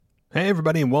Hey,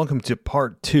 everybody, and welcome to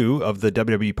part 2 of the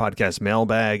WWE Podcast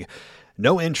Mailbag.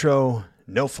 No intro,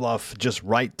 no fluff, just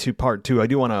right to part 2. I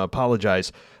do want to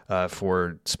apologize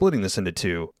for splitting this into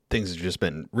 2. Things have just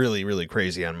been really, really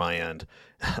crazy on my end.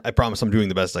 I promise I'm doing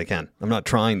the best I can. I'm not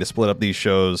trying to split up these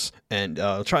shows, and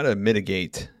I'll try to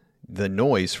mitigate the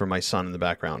noise from my son in the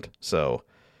background. So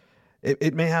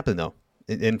it may happen, though.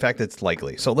 In fact, it's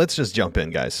likely. So let's just jump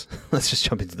in, guys. Let's just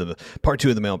jump into the part 2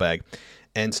 of the mailbag.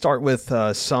 And start with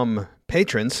some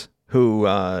patrons who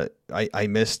I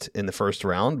missed in the first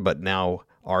round, but now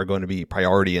are going to be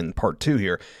priority in part 2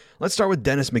 here. Let's start with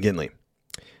Dennis McGinley.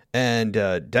 And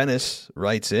Dennis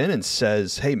writes in and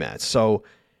says, "Hey, Matt, so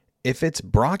if it's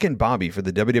Brock and Bobby for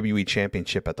the WWE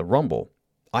Championship at the Rumble,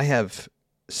 I have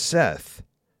Seth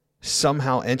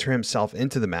somehow enter himself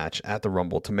into the match at the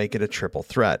Rumble to make it a triple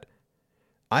threat.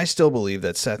 I still believe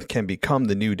that Seth can become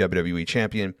the new WWE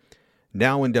Champion.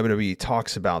 Now when WWE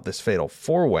talks about this fatal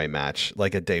 4-way match,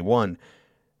 like at day 1,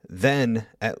 then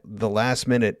at the last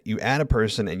minute, you add a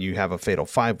person and you have a fatal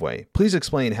 5-way. Please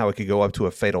explain how it could go up to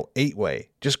a fatal 8-way.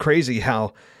 Just crazy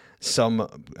how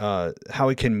how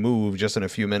it can move just in a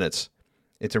few minutes.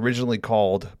 It's originally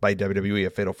called by WWE a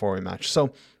fatal 4-way match."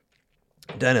 So,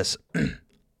 Dennis,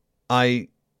 I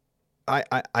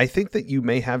think that you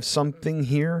may have something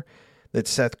here that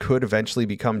Seth could eventually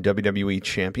become WWE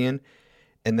Champion.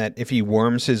 And that if he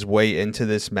worms his way into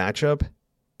this matchup,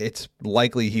 it's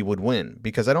likely he would win.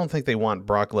 Because I don't think they want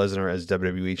Brock Lesnar as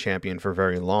WWE Champion for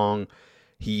very long.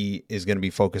 He is going to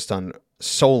be focused on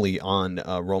solely on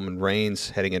Roman Reigns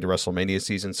heading into WrestleMania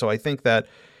season. So I think that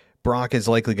Brock is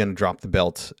likely going to drop the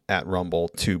belt at Rumble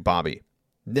to Bobby.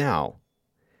 Now,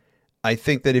 I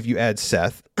think that if you add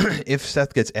Seth, if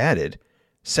Seth gets added,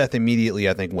 Seth immediately,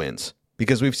 I think, wins.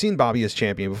 Because we've seen Bobby as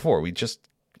champion before. We just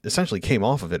essentially came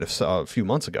off of it a few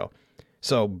months ago.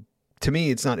 So to me,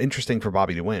 it's not interesting for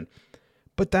Bobby to win.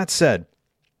 But that said,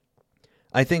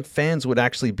 I think fans would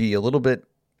actually be a little bit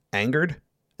angered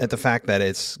at the fact that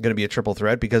it's going to be a triple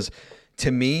threat, because to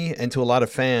me and to a lot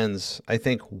of fans, I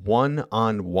think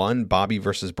one-on-one Bobby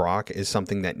versus Brock is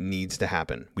something that needs to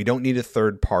happen. We don't need a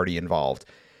third party involved.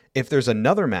 If there's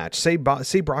another match, say Brock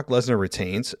Lesnar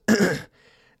retains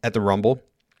at the Rumble,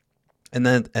 and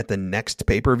then at the next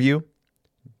pay-per-view,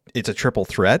 it's a triple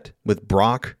threat with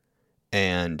Brock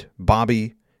and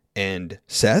Bobby and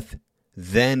Seth,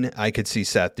 then I could see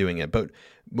Seth doing it, but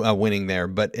winning there.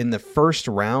 But in the first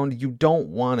round, you don't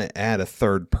want to add a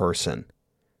third person.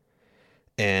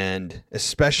 And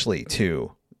especially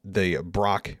to the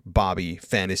Brock-Bobby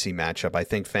fantasy matchup, I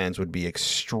think fans would be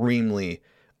extremely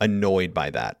annoyed by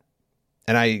that.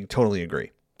 And I totally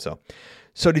agree.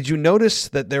 So did you notice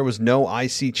that there was no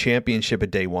IC championship at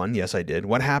day 1? Yes, I did.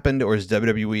 What happened, or is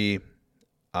WWE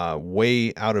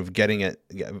way out of getting it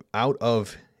out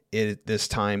of it this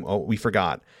time? Oh, we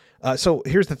forgot. So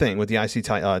here's the thing with the IC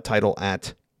title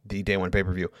at the day 1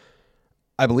 pay-per-view.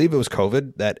 I believe it was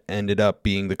COVID that ended up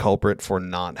being the culprit for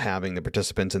not having the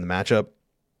participants in the matchup.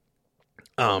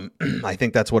 I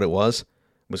think that's what it was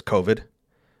COVID.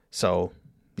 So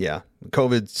yeah,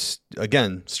 COVID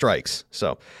again strikes.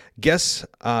 So guess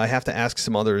I have to ask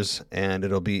some others, and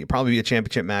it'll probably be a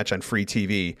championship match on free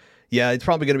TV. Yeah, it's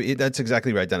probably going to be. That's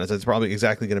exactly right, Dennis. It's probably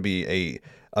exactly going to be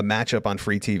a matchup on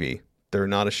free TV. They're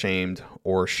not ashamed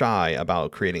or shy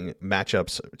about creating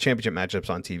championship matchups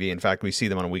on TV. In fact, we see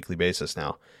them on a weekly basis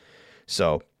now.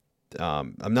 So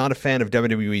I'm not a fan of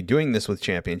WWE doing this with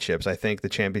championships. I think the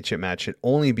championship match should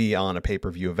only be on a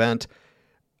pay-per-view event.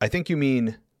 I think you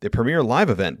mean the Premier Live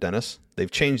event, Dennis. They've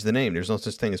changed the name. There's no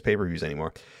such thing as pay-per-views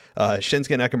anymore.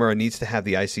 Shinsuke Nakamura needs to have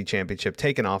the IC championship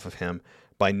taken off of him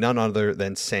by none other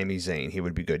than Sami Zayn. He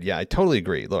would be good. Yeah, I totally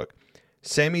agree. Look,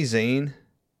 Sami Zayn,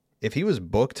 if he was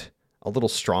booked a little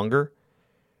stronger,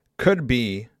 could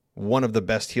be one of the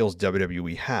best heels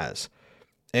WWE has,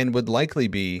 and would likely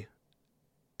be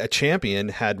a champion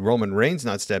had Roman Reigns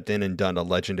not stepped in and done a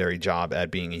legendary job at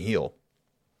being a heel.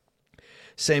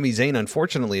 Sami Zayn,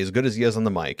 unfortunately, as good as he is on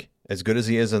the mic, as good as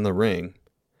he is in the ring,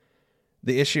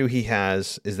 the issue he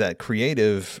has is that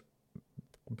creative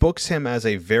books him as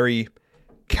a very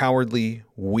cowardly,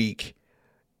 weak,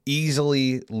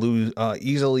 easily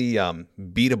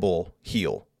beatable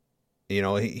heel. You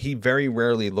know, he very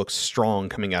rarely looks strong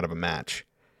coming out of a match.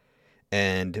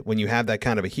 And when you have that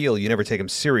kind of a heel, you never take him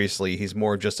seriously. He's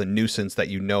more just a nuisance that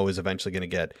you know is eventually going to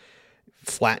get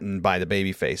flattened by the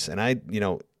babyface. And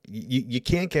you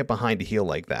can't get behind a heel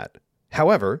like that.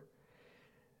 However,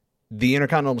 the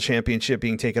Intercontinental Championship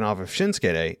being taken off of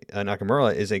Shinsuke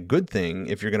Nakamura is a good thing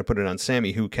if you're going to put it on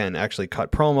Sami, who can actually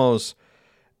cut promos.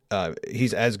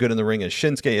 He's as good in the ring as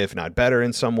Shinsuke, if not better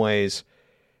in some ways.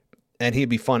 And he'd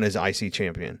be fun as IC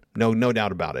champion. No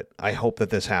doubt about it. I hope that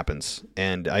this happens.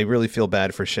 And I really feel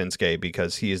bad for Shinsuke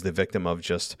because he is the victim of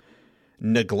just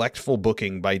neglectful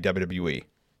booking by WWE.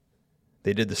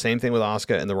 They did the same thing with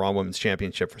Asuka and the Raw Women's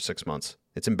Championship for 6 months.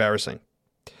 It's embarrassing.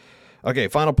 Okay,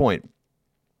 final point.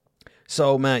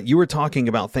 So, Matt, you were talking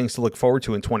about things to look forward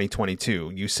to in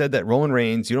 2022. You said that Roman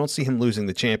Reigns, you don't see him losing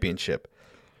the championship.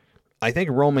 I think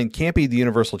Roman can't be the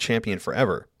Universal Champion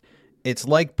forever. It's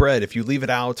like bread. If you leave it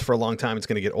out for a long time, it's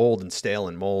going to get old and stale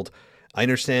and mold. I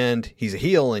understand he's a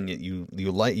heel and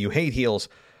you hate heels,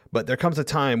 but there comes a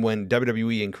time when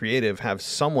WWE and creative have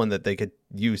someone that they could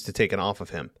use to take it off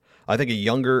of him. I think a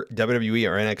younger WWE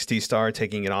or NXT star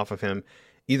taking it off of him,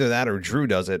 either that or Drew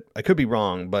does it. I could be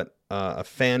wrong, but a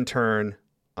fan turn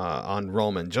on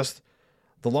Roman. Just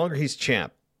the longer he's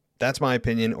champ. That's my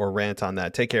opinion or rant on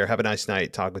that. Take care. Have a nice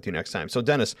night. Talk with you next time. So,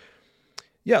 Dennis,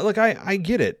 yeah, look, I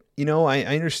get it. You know, I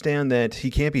understand that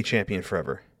he can't be champion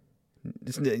forever.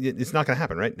 It's not going to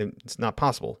happen, right? It's not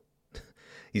possible.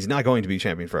 He's not going to be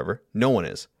champion forever. No one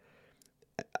is.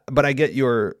 But I get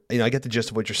I get the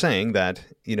gist of what you're saying, that,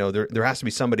 there has to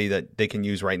be somebody that they can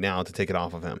use right now to take it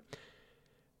off of him.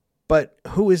 But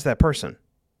who is that person?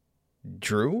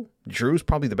 Drew? Drew's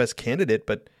probably the best candidate,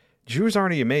 but Drew's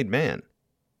already a made man.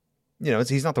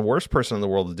 He's not the worst person in the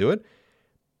world to do it,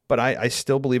 but I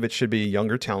still believe it should be a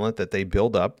younger talent that they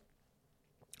build up,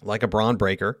 like a Braun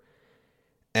Breaker,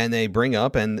 and they bring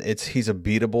up, and he's a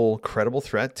beatable, credible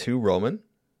threat to Roman,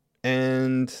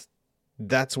 and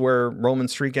that's where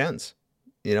Roman's streak ends.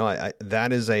 That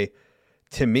is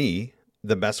to me,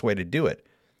 the best way to do it.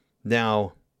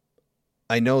 Now,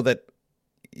 I know that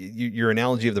your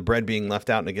analogy of the bread being left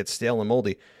out and it gets stale and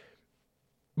moldy,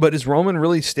 but is Roman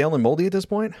really stale and moldy at this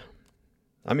point?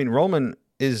 I mean, Roman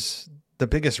is the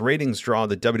biggest ratings draw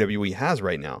that WWE has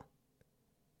right now.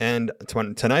 And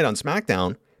tonight on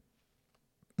SmackDown,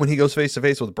 when he goes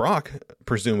face-to-face with Brock,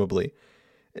 presumably,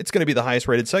 it's going to be the highest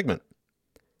rated segment.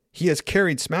 He has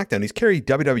carried SmackDown. He's carried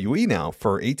WWE now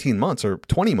for 18 months or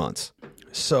 20 months.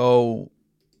 So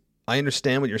I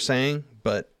understand what you're saying,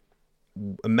 but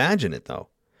imagine it, though.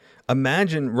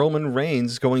 Imagine Roman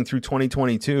Reigns going through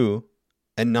 2022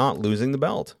 and not losing the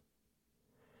belt.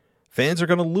 Fans are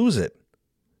going to lose it.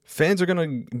 Fans are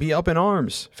going to be up in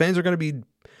arms. Fans are going to be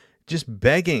just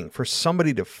begging for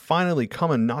somebody to finally come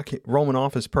and knock Roman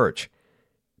off his perch.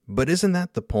 But isn't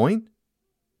that the point?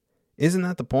 Isn't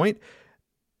that the point?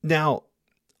 Now,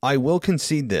 I will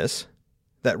concede this,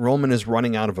 that Roman is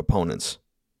running out of opponents.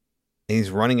 He's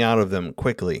running out of them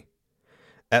quickly.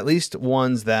 At least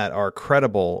ones that are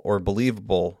credible or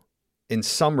believable in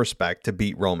some respect to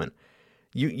beat Roman.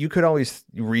 You could always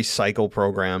recycle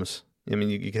programs. I mean,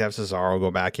 you could have Cesaro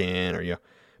go back in,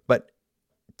 but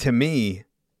to me,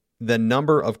 the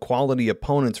number of quality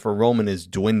opponents for Roman is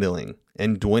dwindling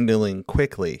and dwindling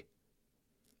quickly.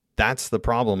 That's the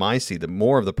problem I see, the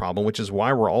more of the problem, which is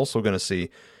why we're also going to see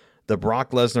the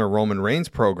Brock Lesnar Roman Reigns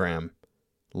program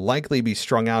likely be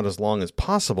strung out as long as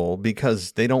possible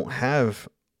because they don't have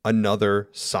another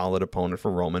solid opponent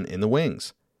for Roman in the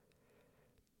wings.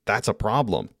 That's a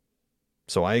problem.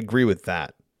 So I agree with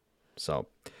that. So,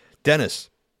 Dennis,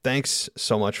 thanks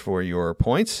so much for your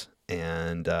points,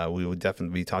 and we will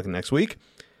definitely be talking next week.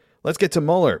 Let's get to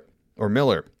Miller.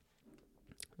 Miller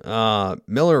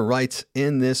writes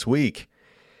in this week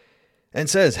and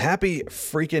says, "Happy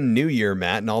freaking New Year,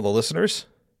 Matt, and all the listeners.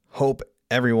 Hope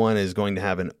everyone is going to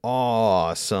have an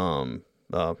awesome,"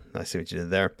 I see what you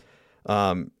did there.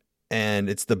 And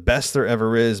it's the best there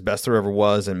ever is, best there ever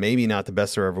was, and maybe not the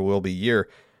best there ever will be year.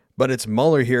 But it's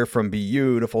Muller here from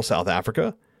beautiful South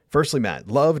Africa. Firstly, Matt,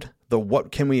 loved the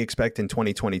What Can We Expect in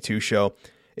 2022 show.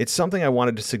 It's something I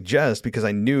wanted to suggest because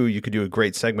I knew you could do a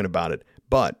great segment about it.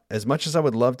 But as much as I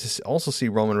would love to also see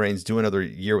Roman Reigns do another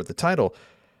year with the title,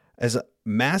 as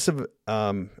massive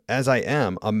as I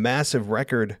am, a massive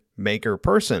record maker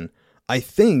person, I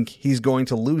think he's going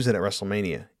to lose it at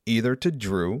WrestleMania, either to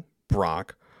Drew,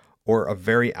 Brock, or a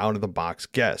very out-of-the-box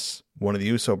guess, one of the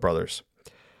Uso brothers,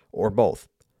 or both.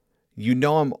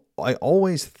 I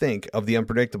always think of the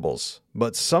unpredictables,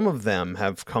 but some of them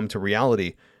have come to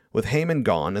reality with Heyman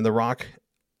gone and The Rock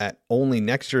at only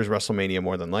next year's WrestleMania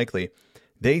more than likely.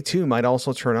 They too might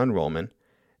also turn on Roman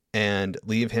and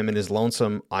leave him in his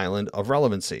lonesome island of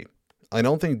relevancy. I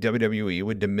don't think WWE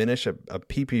would diminish a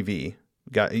PPV.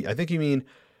 I think you mean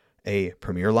a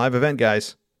premier live event,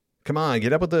 guys. Come on,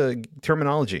 get up with the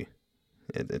terminology.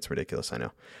 It's ridiculous, I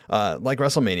know. Like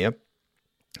WrestleMania,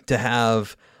 to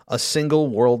have a single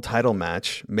world title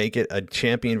match, make it a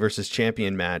champion versus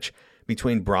champion match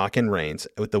between Brock and Reigns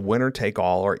with the winner take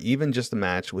all, or even just a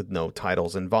match with no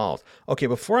titles involved. Okay,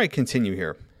 before I continue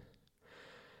here,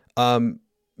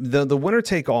 The winner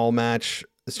take all match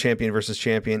is champion versus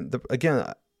champion.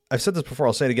 Again, I've said this before.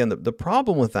 I'll say it again. The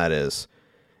problem with that is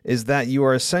that you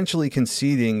are essentially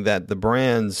conceding that the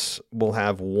brands will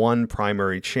have one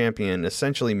primary champion,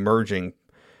 essentially merging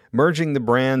the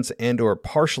brands and or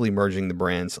partially merging the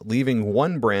brands, leaving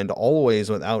one brand always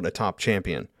without a top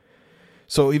champion.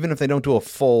 So even if they don't do a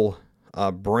full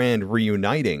brand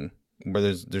reuniting, where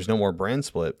there's no more brand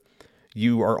split,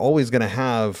 you are always going to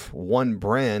have one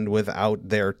brand without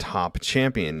their top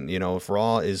champion. You know, if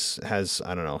Raw has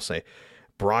I don't know, say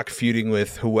Brock feuding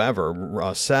with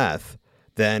whoever, Seth,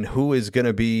 then who is going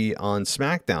to be on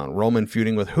SmackDown? Roman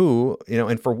feuding with who? You know,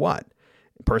 and for what?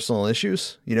 Personal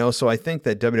issues? You know, so I think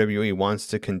that WWE wants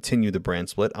to continue the brand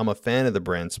split. I'm a fan of the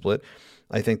brand split.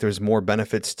 I think there's more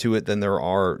benefits to it than there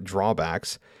are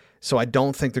drawbacks. So I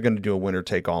don't think they're going to do a winner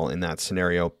take all in that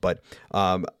scenario. But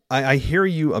I hear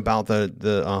you about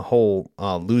the whole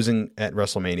losing at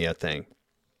WrestleMania thing.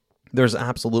 There's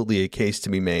absolutely a case to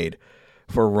be made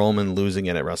for Roman losing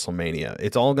it at WrestleMania.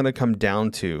 It's all going to come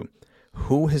down to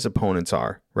who his opponents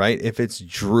are, right? If it's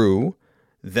Drew,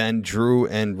 then Drew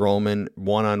and Roman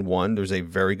one-on-one, there's a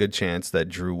very good chance that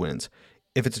Drew wins.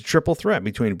 If it's a triple threat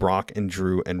between Brock and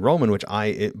Drew and Roman, which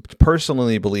I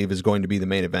personally believe is going to be the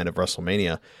main event of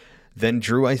WrestleMania, then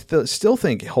Drew, I still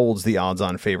think, holds the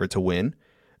odds-on favorite to win.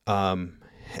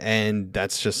 And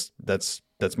that's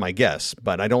my guess.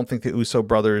 But I don't think the Uso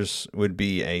brothers would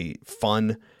be a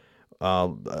fun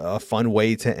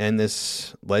way to end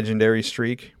this legendary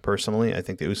streak. Personally, I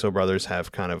think the Uso brothers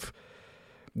have kind of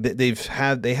they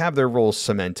have their roles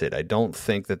cemented. I don't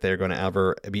think that they're going to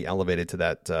ever be elevated to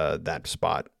that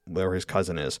spot where his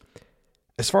cousin is.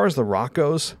 As far as The Rock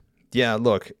goes, yeah,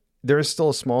 look, there is still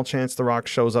a small chance The Rock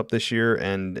shows up this year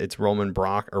and it's Roman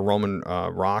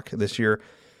Rock this year,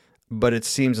 but it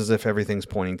seems as if everything's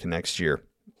pointing to next year.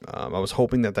 I was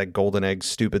hoping that golden egg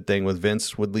stupid thing with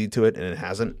Vince would lead to it, and it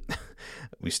hasn't.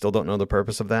 We still don't know the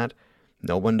purpose of that.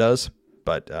 No one does.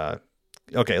 But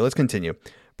okay, let's continue.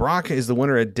 Brock is the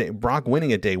winner Brock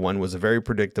winning at day one was a very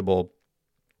predictable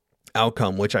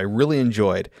outcome, which I really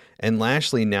enjoyed. And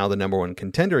Lashley, now the number one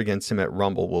contender against him at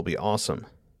Rumble, will be awesome.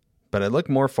 But I look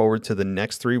more forward to the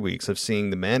next 3 weeks of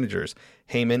seeing the managers,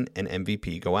 Heyman and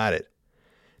MVP, go at it.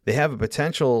 They have a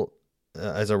potential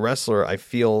as a wrestler, I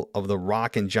feel, of The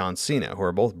Rock and John Cena, who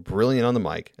are both brilliant on the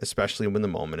mic, especially when the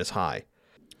moment is high.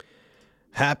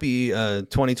 Happy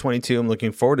 2022. I'm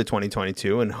looking forward to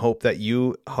 2022 and hope that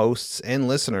you hosts and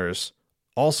listeners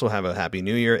also have a happy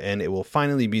new year, and it will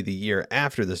finally be the year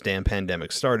after this damn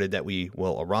pandemic started that we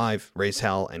will arrive, raise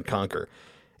hell, and conquer.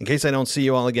 In case I don't see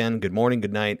you all again, good morning,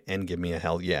 good night, and give me a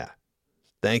hell yeah.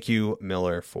 Thank you,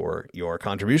 Miller, for your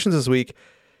contributions this week,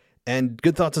 and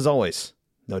good thoughts as always,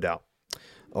 no doubt.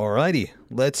 Alrighty,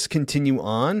 let's continue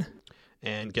on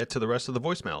and get to the rest of the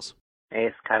voicemails. Hey,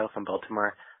 it's Kyle from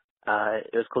Baltimore.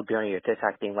 It was cool doing your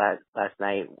TikTok thing last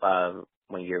night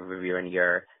when you're reviewing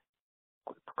your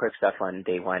quick stuff on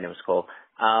day one. It was cool.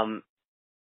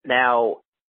 Now,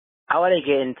 I want to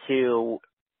get into,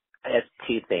 I guess,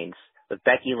 two things. With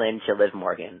Becky Lynch and Liv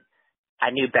Morgan.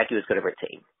 I knew Becky was going to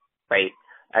retain, right?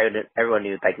 Everyone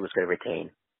knew Becky was going to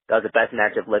retain. That was the best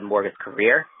match of Liv Morgan's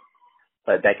career,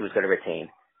 but Becky was going to retain.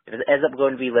 If it ends up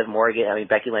going to be Liv Morgan,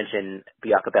 Becky Lynch and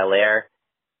Bianca Belair,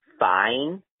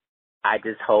 fine. I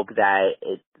just hope that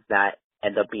it does not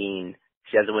end up being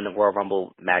she doesn't win the Royal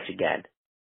Rumble match again,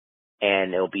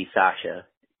 and it'll be Sasha,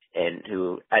 and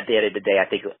who at the end of the day, I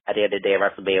think at the end of the day,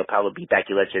 WrestleMania will probably be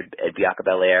Becky Lynch and Bianca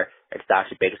Belair and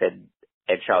Sasha Banks and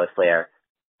Charlotte Flair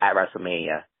at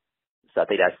WrestleMania. So I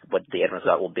think that's what the end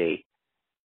result will be.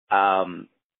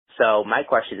 So my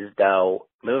question is, though,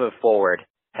 moving forward,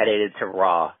 headed into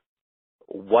Raw,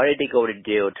 what are they going to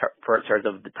do in terms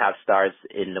of the top stars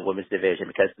in the women's division?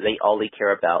 Because they only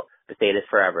care about, they say this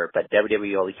forever, but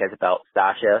WWE only cares about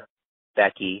Sasha,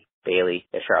 Becky, Bayley,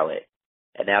 and Charlotte.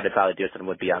 And now they're probably doing something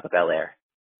with Bianca Belair.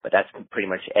 But that's pretty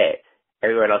much it.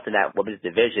 Everyone else in that women's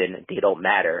division, they don't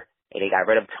matter. And they got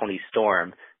rid of Toni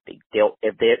Storm. If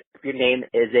your name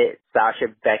is it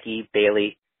Sasha, Becky,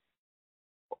 Bayley,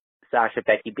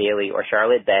 or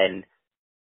Charlotte, then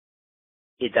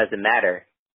it doesn't matter.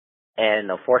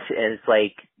 And unfortunately, it's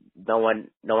like no one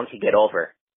can get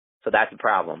over. So that's the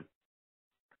problem.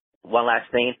 One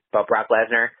last thing about Brock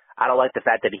Lesnar. I don't like the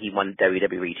fact that he won the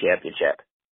WWE Championship.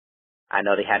 I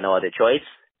know they had no other choice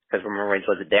because Roman Reigns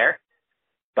wasn't there.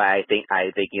 But I think,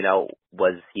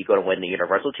 was he going to win the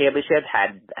Universal Championship?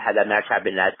 Had that match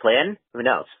happened as planned? Who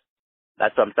knows?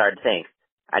 That's what I'm starting to think.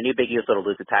 I knew Big E was going to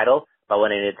lose the title, but I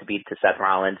wanted it to be to Seth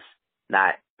Rollins,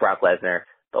 not Brock Lesnar.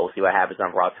 But we'll see what happens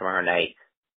on Raw tomorrow night.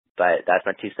 But that's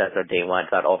my 2 cents on day one.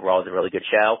 Thought overall it was a really good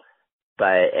show.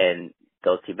 And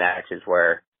those 2 matches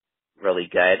were really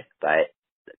good. But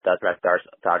those are my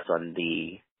thoughts on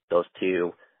those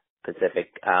 2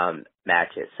 Pacific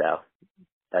matches. So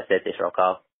that's it. This roll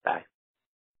call. Bye.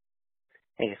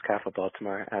 Hey, it's Kyle from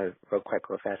Baltimore. Real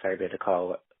fast. Sorry, I had to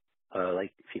call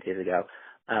like a few days ago.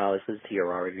 I was listening to your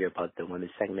Raw review about the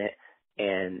women's segment,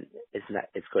 and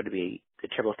it's going to be the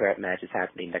triple threat match is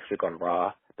happening next week on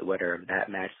Raw. The winner of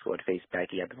that match is going to face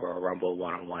Becky at the Royal Rumble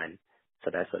 1-on-1.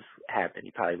 So that's what's happened.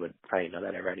 You probably know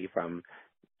that already from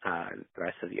the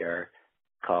rest of your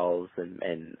calls,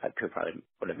 and I could probably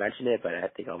would have mentioned it, but I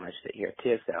think I'll mention it here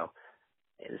too. So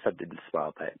it's something as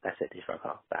well. But that's it. This phone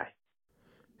call. Bye.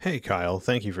 Hey, Kyle.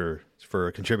 Thank you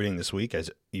for contributing this week, as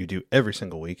you do every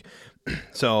single week.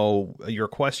 So your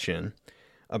question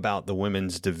about the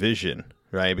women's division,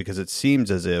 right? Because it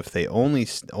seems as if they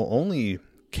only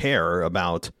care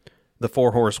about the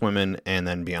 4 horsewomen and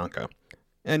then Bianca.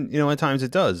 And, at times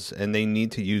it does. And they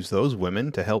need to use those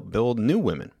women to help build new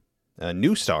women,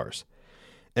 new stars.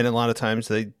 And a lot of times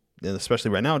they, especially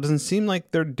right now, it doesn't seem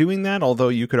like they're doing that. Although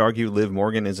you could argue Liv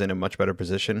Morgan is in a much better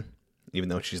position, even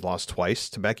though she's lost twice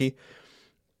to Becky,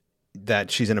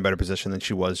 that she's in a better position than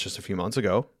she was just a few months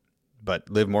ago. But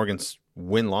Liv Morgan's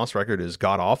win-loss record is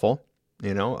god-awful,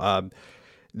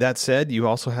 That said, you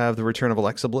also have the return of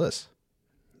Alexa Bliss.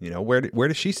 Where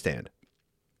does she stand?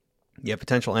 You have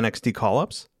potential NXT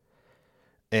call-ups.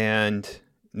 And,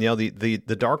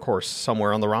 the dark horse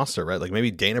somewhere on the roster, right? Like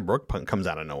maybe Dana Brooke comes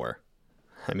out of nowhere.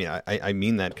 I mean, I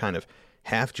mean that kind of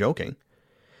half joking.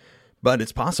 But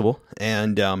it's possible.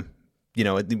 And,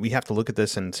 we have to look at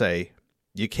this and say,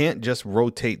 you can't just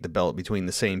rotate the belt between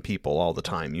the same people all the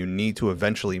time. You need to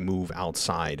eventually move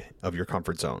outside of your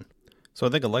comfort zone. So I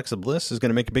think Alexa Bliss is going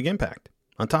to make a big impact.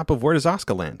 On top of, where does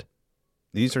Asuka land?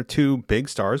 These are 2 big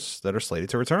stars that are slated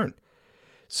to return.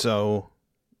 So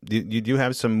you do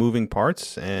have some moving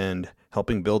parts and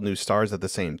helping build new stars at the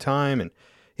same time. And,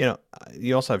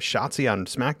 you also have Shotzi on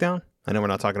SmackDown. I know we're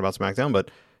not talking about SmackDown,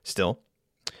 but still.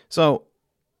 So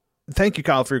thank you,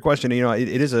 Kyle, for your question.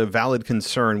 It is a valid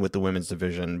concern with the women's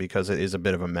division because it is a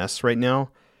bit of a mess right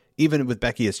now, even with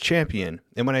Becky as champion.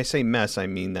 And when I say mess, I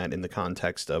mean that in the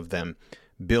context of them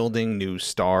building new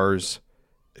stars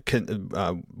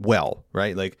well,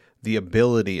 right? Like the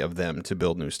ability of them to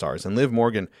build new stars. And Liv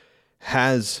Morgan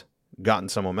has gotten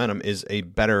some momentum, is a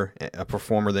better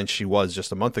performer than she was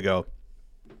just a month ago.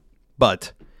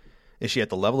 But is she at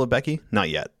the level of Becky? Not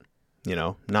yet.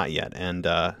 Not yet. And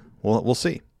we'll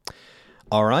see.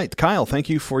 All right, Kyle, thank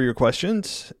you for your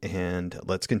questions, and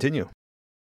let's continue.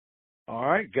 All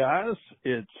right, guys,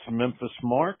 it's Memphis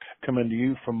Mark coming to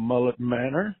you from Mullet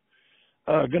Manor.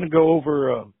 Going to go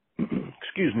over,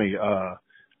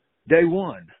 day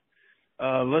one.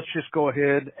 Let's just go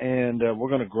ahead and we're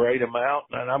going to grade them out,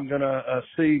 and I'm going to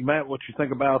see, Matt, what you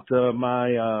think about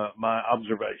my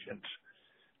observations.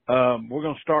 We're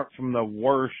going to start from the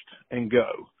worst and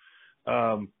go.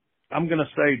 I'm going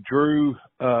to say Drew's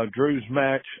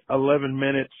match, 11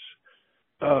 minutes,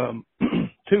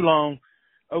 too long.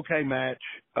 Okay match.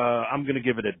 I'm going to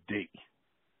give it a D.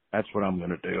 That's what I'm going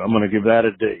to do. I'm going to give that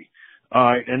a D. All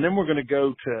right. And then we're going to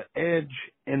go to Edge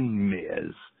and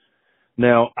Miz.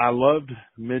 Now, I loved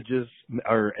Edge's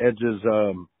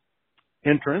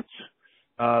entrance.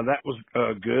 That was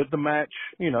good. The match,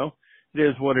 it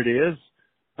is what it is.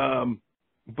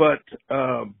 But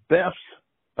Beth's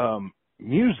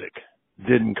music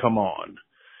didn't come on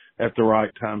at the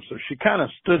right time. So she kind of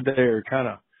stood there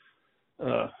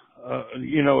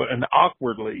an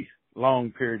awkwardly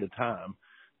long period of time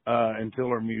until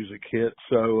her music hit.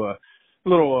 So a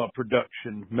little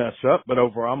production mess up, but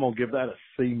overall I'm going to give that a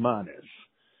C minus.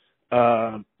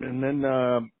 And then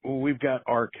we've got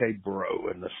RK Bro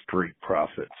and the Street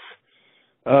Profits.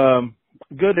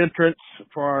 Good entrance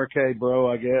for RK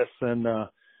Bro, I guess, and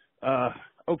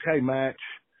okay match.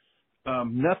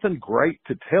 Nothing great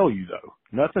to tell you though.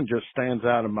 Nothing just stands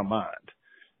out in my mind,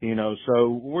 so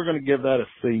we're going to give that a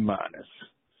C minus.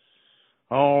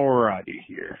 All righty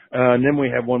here. And then we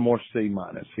have one more C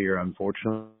minus here,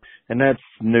 unfortunately, and that's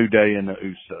New Day and the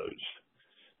Usos.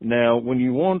 Now, when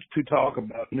you want to talk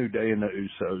about New Day and the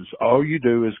Usos, all you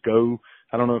do is go,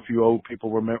 I don't know if you old people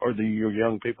remember, or your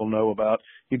young people know about,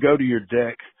 you go to your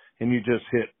deck and you just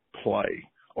hit play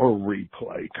or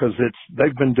replay, because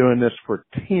they've been doing this for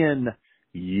 10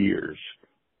 years.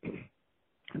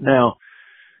 Now,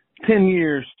 10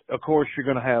 years, of course, you're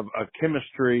going to have a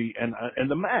chemistry, and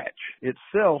the match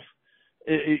itself,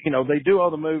 they do all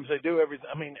the moves, they do everything.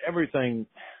 I mean, everything,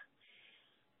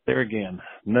 there again,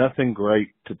 nothing great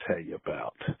to tell you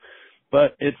about.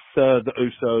 but it's the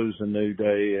Usos and New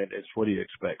Day, and it's what do you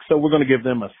expect? So we're going to give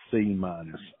them a C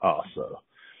minus also.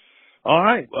 All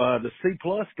right, the C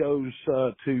plus goes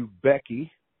to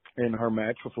Becky in her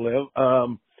match with Liv. I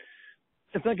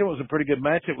think it was a pretty good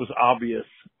match. It was obvious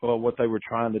what they were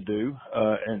trying to do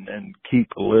and keep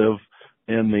Liv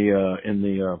in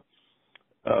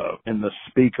the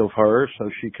speak of her,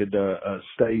 so she could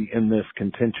stay in this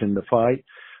contention to fight.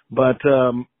 But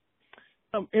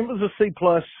it was a C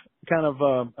plus kind of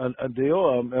a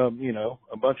deal.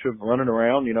 A bunch of running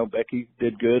around. Becky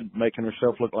did good, making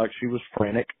herself look like she was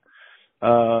frantic.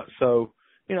 So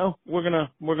we're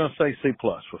gonna say C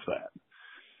plus with that.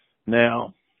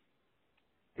 Now,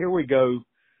 here we go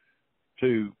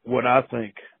to what I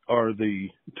think are the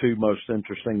two most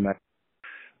interesting matches.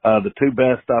 The two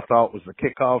best I thought was the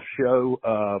kickoff show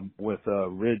with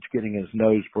Ridge getting his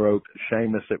nose broke.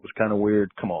 Sheamus, it was kind of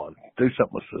weird. Come on, do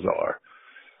something with Cesaro.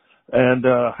 And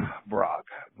Brock.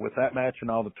 With that match and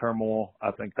all the turmoil,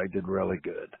 I think they did really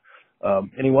good.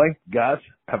 Anyway, guys,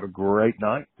 have a great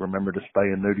night. Remember to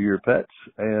spay and neuter your pets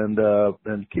and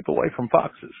keep away from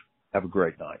foxes. Have a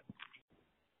great night.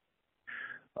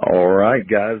 All right,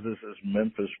 guys, this is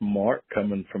Memphis Mark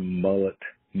coming from Mullet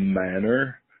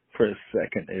Manor for a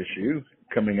second issue,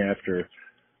 coming after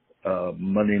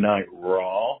Monday Night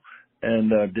Raw.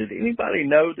 And did anybody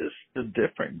notice the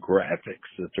different graphics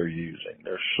that they're using?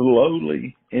 They're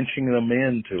slowly inching them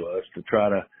into us to try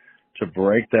to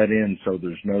break that in so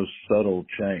there's no subtle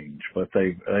change. But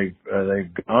they've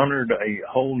honored a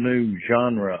whole new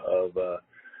genre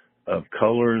of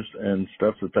colors and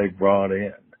stuff that they brought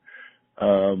in.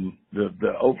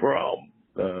 The overall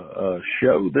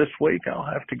show this week, I'll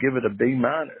have to give it a B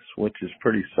minus, which is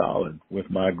pretty solid with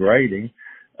my grading.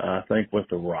 I think with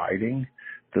the writing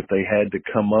that they had to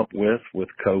come up with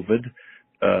COVID,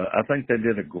 I think they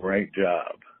did a great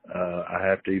job. I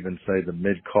have to even say the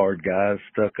mid-card guys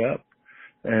stuck up,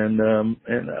 and I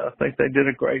think they did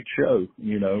a great show,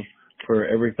 for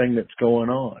everything that's going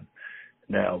on.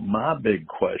 Now, my big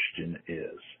question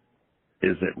is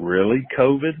it really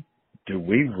COVID? Do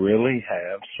we really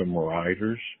have some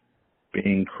writers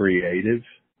being creative?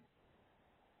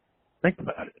 Think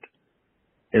about it.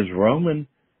 Is Roman,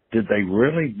 did they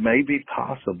really maybe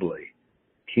possibly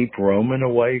keep Roman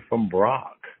away from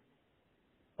Brock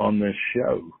on this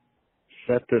show?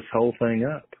 Set this whole thing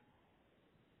up.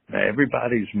 Now,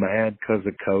 everybody's mad because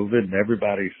of COVID and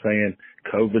everybody's saying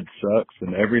COVID sucks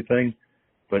and everything.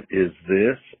 But is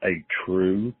this a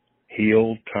true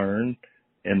heel turn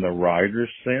in the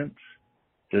writer's sense?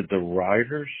 Did the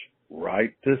writers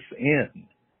write this in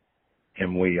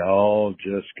and we all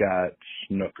just got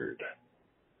snookered?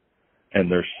 And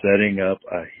they're setting up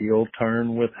a heel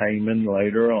turn with Heyman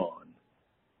later on.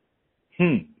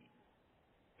 Who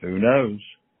knows?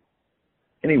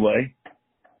 Anyway,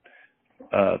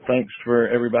 thanks for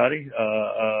everybody.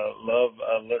 Love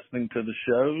listening to the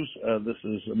shows. This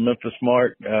is Memphis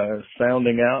Mark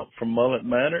sounding out from Mullet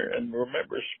Manor. And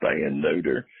remember, spay and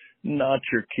neuter, not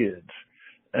your kids.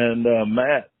 And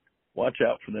Matt, watch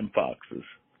out for them foxes.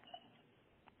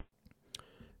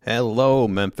 Hello,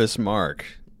 Memphis Mark.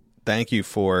 Thank you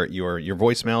for your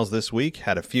voicemails this week.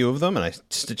 Had a few of them, and I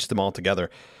stitched them all together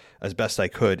as best I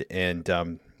could.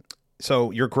 And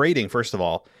so your grading, first of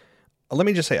all, let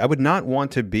me just say, I would not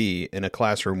want to be in a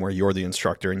classroom where you're the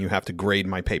instructor and you have to grade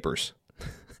my papers.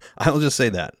 I'll just say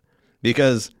that.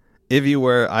 Because if you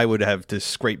were, I would have to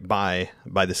scrape by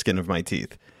the skin of my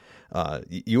teeth.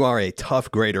 You are a tough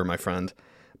grader, my friend,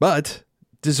 but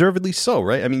deservedly so,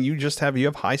 right? I mean, you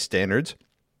have high standards,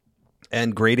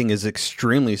 and grading is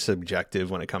extremely subjective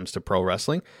when it comes to pro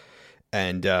wrestling.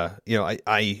 And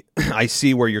I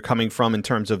see where you're coming from in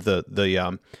terms of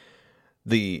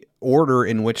the order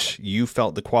in which you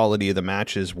felt the quality of the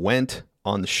matches went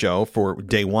on the show for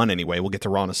day one. Anyway, we'll get to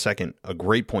Raw in a second. A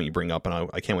great point you bring up, and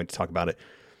I can't wait to talk about it.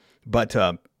 But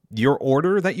your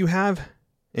order that you have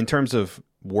in terms of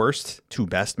worst to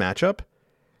best matchup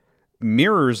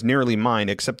mirrors nearly mine,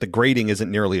 except the grading isn't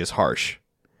nearly as harsh.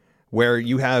 Where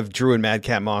you have Drew and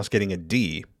Madcap Moss getting a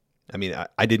D. I mean,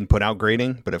 I didn't put out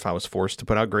grading, but if I was forced to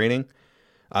put out grading,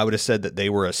 I would have said that they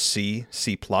were a C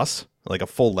plus, like a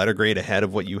full letter grade ahead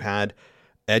of what you had.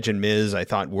 Edge and Miz, I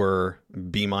thought, were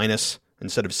B minus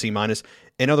instead of C minus.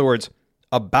 In other words,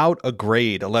 about a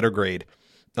letter grade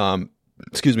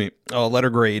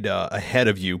ahead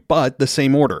of you, but the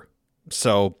same order.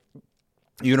 So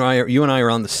you and I are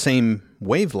on the same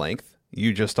wavelength.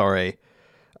 You just are a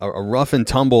rough and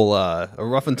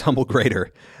tumble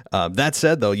grader. That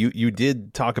said, though, you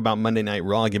did talk about Monday Night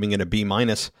Raw giving it a B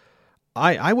minus.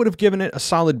 I would have given it a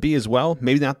solid B as well.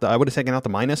 Maybe not. I would have taken out the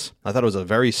minus. I thought it was a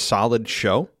very solid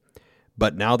show,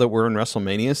 But now that we're in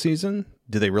WrestleMania season,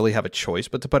 do they really have a choice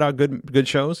but to put out good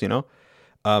shows, you know?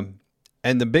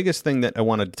 And the biggest thing that I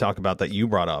wanted to talk about that you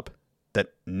brought up that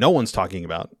no one's talking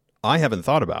about, I haven't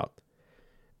thought about,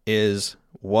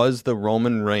 was the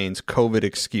Roman Reigns COVID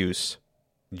excuse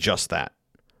just that?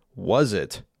 Was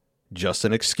it just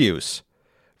an excuse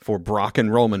for Brock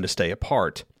and Roman to stay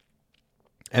apart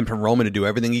and for Roman to do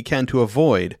everything he can to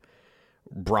avoid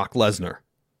Brock Lesnar?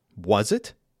 Was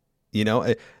it? You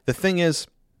know, the thing is,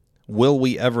 will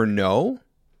we ever know?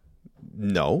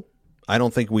 No, I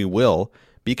don't think we will,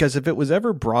 because if it was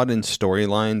ever brought in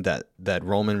storyline that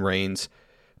Roman Reigns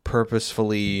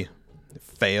purposefully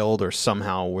failed or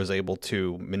somehow was able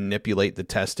to manipulate the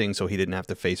testing so he didn't have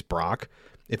to face Brock,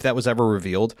 if that was ever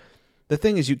revealed, the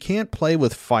thing is, you can't play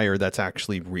with fire that's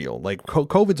actually real. Like,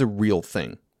 COVID's a real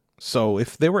thing. So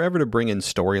if they were ever to bring in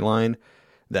storyline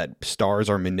that stars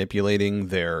are manipulating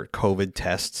their COVID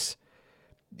tests,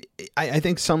 I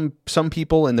think some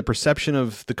people and the perception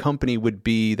of the company would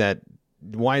be that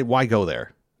why go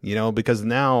there? You know, because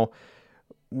now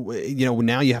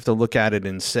you have to look at it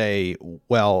and say,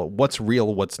 well, what's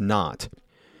real, what's not?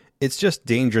 It's just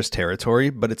dangerous territory,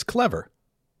 but it's clever.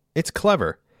 It's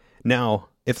clever. Now,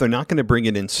 if they're not going to bring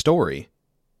it in story,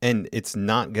 and it's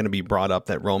not going to be brought up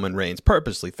that Roman Reigns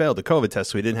purposely failed the COVID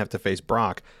test so he didn't have to face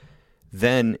Brock,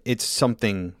 then it's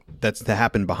something that's to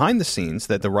happen behind the scenes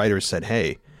that the writers said,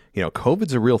 hey, you know,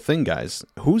 COVID's a real thing, guys.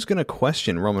 Who's going to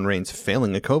question Roman Reigns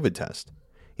failing a COVID test?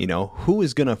 You know,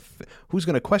 who's going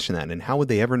to question that, and how would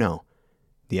they ever know?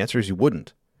 The answer is you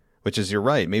wouldn't, which is, you're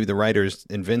right. Maybe the writers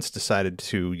and Vince decided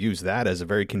to use that as a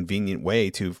very convenient way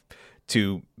to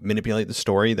manipulate the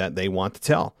story that they want to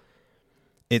tell.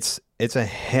 It's a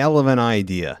hell of an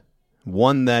idea.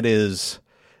 One that is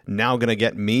now going to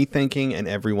get me thinking and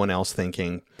everyone else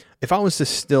thinking. If I was to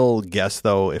still guess,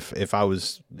 though, if I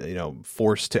was, you know,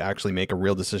 forced to actually make a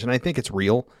real decision, I think it's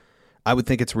real. I would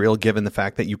think it's real, given the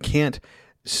fact that you can't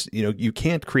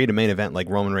create a main event like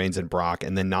Roman Reigns and Brock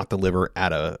and then not deliver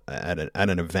at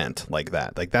an event like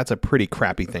that. Like, that's a pretty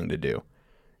crappy thing to do,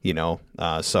 you know.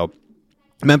 So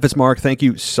Memphis Mark, thank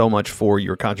you so much for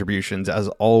your contributions. As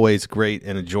always, great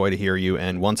and a joy to hear you.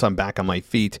 And once I'm back on my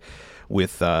feet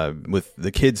with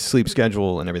the kids' sleep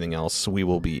schedule and everything else, we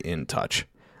will be in touch.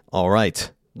 All right,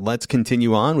 let's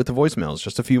continue on with the voicemails.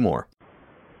 Just a few more.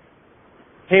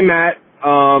 Hey, Matt.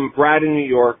 Brad in New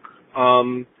York.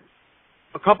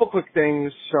 A couple quick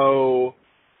things. So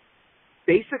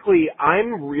basically,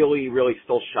 I'm really, really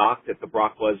still shocked at the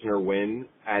Brock Lesnar win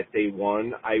at day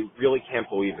one. I really can't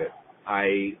believe it.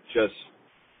 I just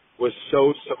was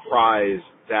so surprised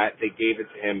that they gave it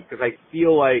to him, because I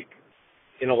feel like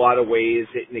in a lot of ways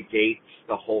it negates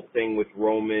the whole thing with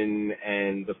Roman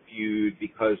and the feud,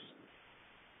 because,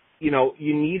 you know,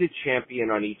 you need a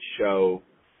champion on each show,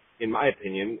 in my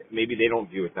opinion. Maybe they don't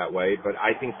view it that way, but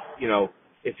I think, you know,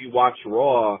 if you watch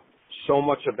Raw, so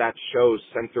much of that show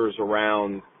centers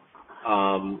around,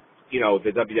 you know,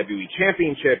 the WWE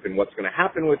Championship and what's going to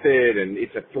happen with it, and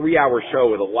it's a 3-hour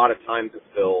show with a lot of time to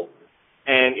fill.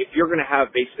 And if you're going to have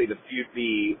basically the feud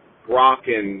be Brock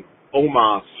and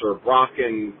Omos or Brock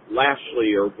and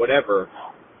Lashley or whatever,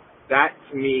 that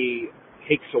to me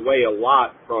takes away a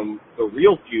lot from the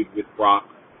real feud with Brock,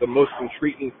 the most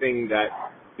intriguing thing that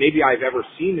maybe I've ever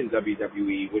seen in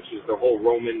WWE, which is the whole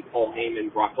Roman, Paul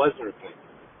Heyman, Brock Lesnar thing.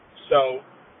 So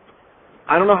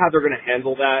I don't know how they're going to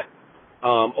handle that.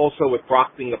 Also, with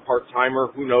Brock being a part-timer,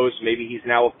 who knows, maybe he's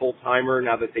now a full-timer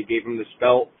now that they gave him this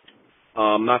belt.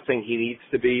 I'm not saying he needs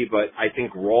to be, but I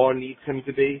think Raw needs him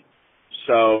to be.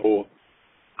 So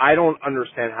I don't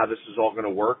understand how this is all going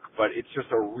to work, but it's just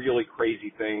a really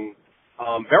crazy thing.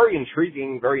 Very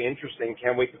intriguing, very interesting.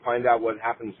 Can't wait to find out what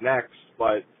happens next.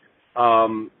 But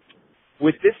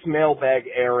with this mailbag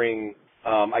airing,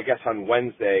 I guess on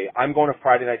Wednesday, I'm going to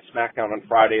Friday Night SmackDown on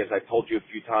Friday, as I've told you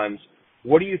a few times.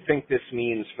 What do you think this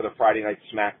means for the Friday Night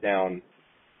SmackDown?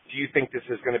 Do you think this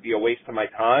is going to be a waste of my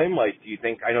time? Like, do you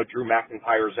think, I know Drew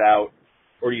McIntyre's out,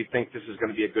 or do you think this is going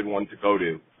to be a good one to go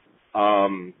to?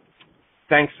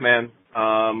 Thanks, man.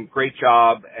 Great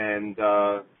job, and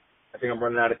I think I'm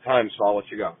running out of time, so I'll let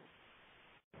you go.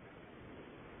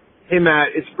 Hey, Matt,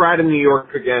 it's Brad in New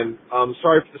York again.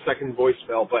 Sorry for the second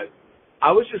voicemail, but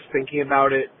I was just thinking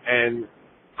about it, and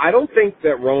I don't think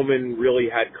that Roman really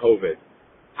had COVID.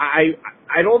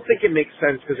 I don't think it makes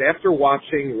sense, because after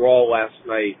watching Raw last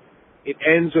night, it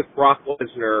ends with Brock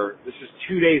Lesnar. This is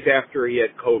 2 days after he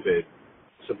had COVID,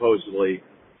 supposedly,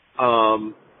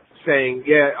 saying,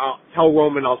 yeah, I'll tell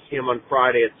Roman I'll see him on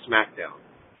Friday at SmackDown.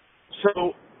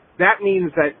 So that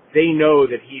means that they know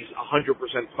that he's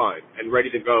 100% fine and ready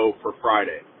to go for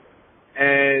Friday.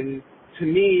 And to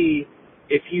me,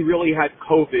 if he really had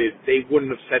COVID, they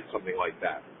wouldn't have said something like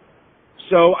that.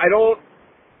 So I don't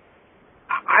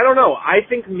know. I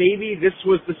think maybe this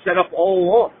was the setup all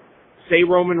along. Say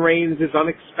Roman Reigns is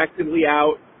unexpectedly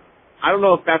out. I don't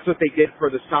know if that's what they did for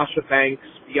the Sasha Banks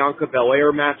Bianca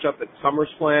Belair matchup at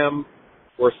SummerSlam,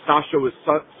 where Sasha was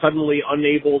suddenly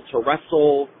unable to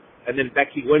wrestle, and then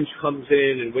Becky Lynch comes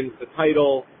in and wins the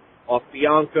title off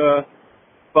Bianca.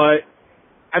 But,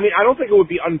 I mean, I don't think it would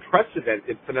be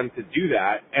unprecedented for them to do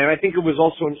that, and I think it was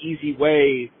also an easy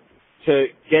way to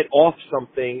get off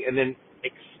something and then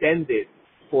extend it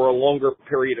for a longer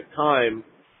period of time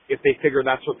if they figure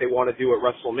that's what they want to do at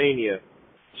WrestleMania.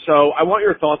 So I want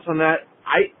your thoughts on that.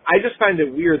 I just find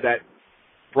it weird that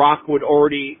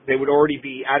they would already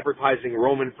be advertising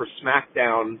Roman for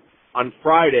SmackDown on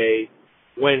Friday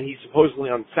when he supposedly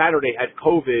on Saturday had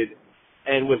COVID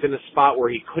and was in a spot where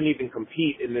he couldn't even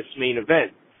compete in this main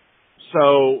event.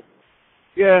 So,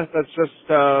 yeah, that's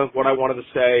just what I wanted to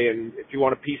say. And if you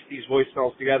want to piece these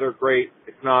voicemails together, great.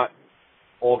 If not,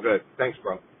 all good. Thanks,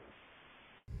 bro.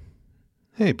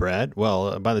 Hey, Brad.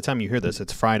 Well, by the time you hear this,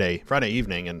 it's Friday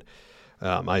evening, and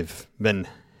I've been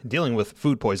dealing with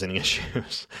food poisoning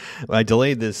issues. I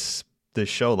delayed this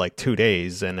show like 2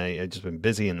 days, and I just been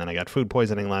busy, and then I got food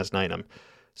poisoning last night. I'm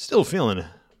still feeling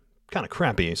kind of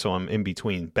crappy, so I'm in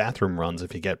between bathroom runs,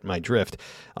 if you get my drift,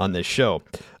 on this show.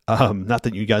 Not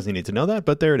that you guys needed to know that,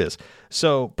 but there it is.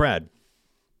 So, Brad,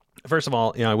 first of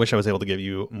all, I wish I was able to give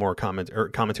you more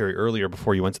commentary earlier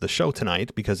before you went to the show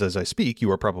tonight, because as I speak,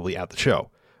 you are probably at the show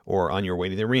or on your way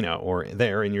to the arena or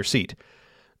there in your seat.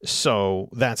 So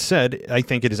that said, I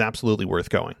think it is absolutely worth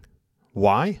going.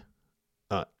 Why?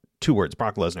 2 words,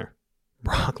 Brock Lesnar.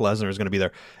 Brock Lesnar is going to be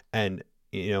there. And,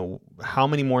 how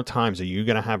many more times are you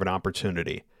going to have an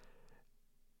opportunity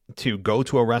to go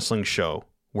to a wrestling show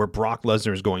where Brock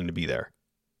Lesnar is going to be there?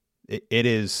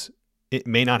 It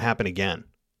may not happen again.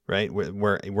 Right,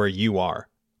 where you are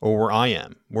or where I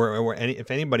am,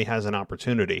 if anybody has an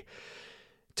opportunity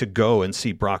to go and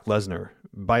see Brock Lesnar,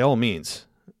 by all means,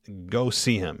 go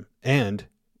see him. And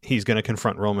he's going to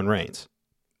confront Roman Reigns.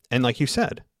 And like you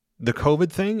said, the COVID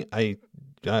thing, I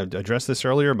addressed this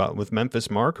earlier with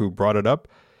Memphis Mark, who brought it up,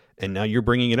 and now you're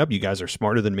bringing it up. You guys are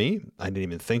smarter than me. I didn't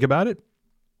even think about it.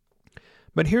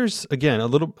 But here's again a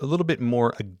little bit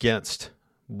more against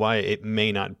why it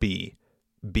may not be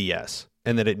BS.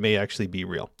 And that it may actually be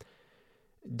real.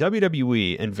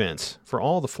 WWE and Vince, for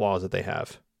all the flaws that they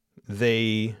have,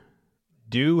 they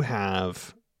do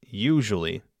have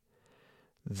usually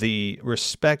the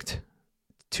respect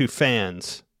to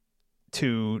fans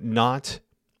to not,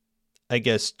 I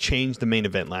guess, change the main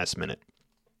event last minute.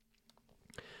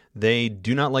 They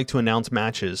do not like to announce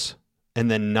matches and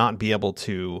then not be able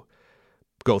to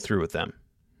go through with them.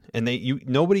 And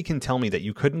nobody can tell me that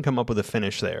you couldn't come up with a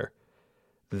finish there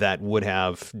that would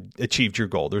have achieved your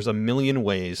goal. There's a million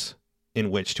ways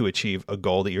in which to achieve a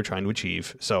goal that you're trying to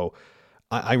achieve. So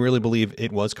I really believe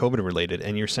it was COVID related.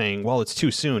 And you're saying, well, it's too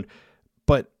soon.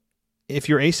 But if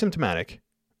you're asymptomatic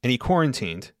and he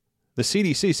quarantined, the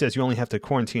CDC says you only have to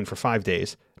quarantine for 5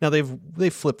 days. Now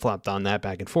they've flip-flopped on that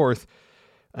back and forth.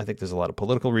 I think there's a lot of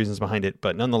political reasons behind it.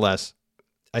 But nonetheless,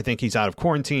 I think he's out of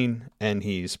quarantine and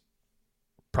he's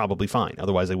probably fine.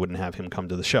 Otherwise, they wouldn't have him come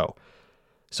to the show.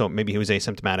 So maybe he was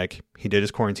asymptomatic. He did his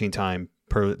quarantine time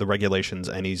per the regulations,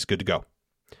 and he's good to go.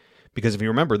 Because if you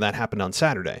remember, that happened on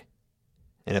Saturday.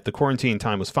 And if the quarantine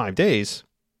time was 5 days,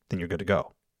 then you're good to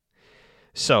go.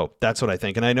 So that's what I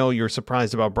think. And I know you're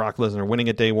surprised about Brock Lesnar winning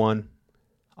at day one.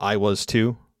 I was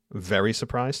too. Very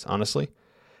surprised, honestly,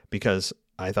 because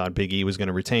I thought Big E was going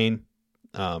to retain.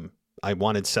 I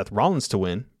wanted Seth Rollins to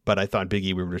win, but I thought Big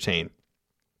E would retain.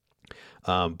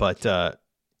 Yeah,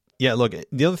 look,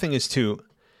 the other thing is too,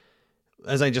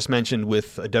 as I just mentioned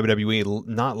with WWE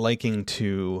not liking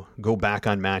to go back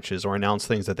on matches or announce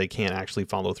things that they can't actually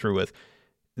follow through with,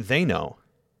 they know,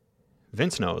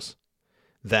 Vince knows,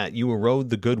 that you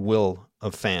erode the goodwill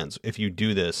of fans if you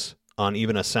do this on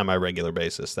even a semi-regular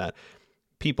basis, that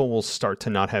people will start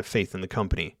to not have faith in the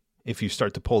company if you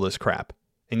start to pull this crap.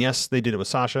 And yes, they did it with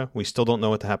Sasha. We still don't know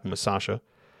what happened with Sasha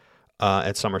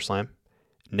at SummerSlam.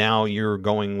 Now you're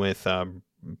going with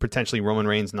potentially Roman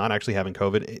Reigns not actually having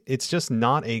COVID. It's just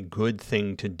not a good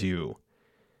thing to do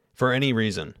for any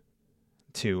reason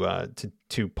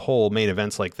to pull main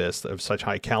events like this of such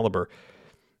high caliber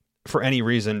for any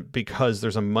reason, because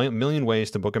there's a million ways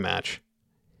to book a match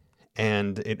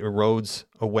and it erodes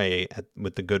away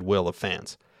with the goodwill of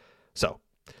fans. So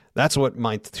that's what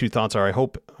my 2 thoughts are.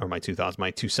 My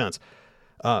 2 cents.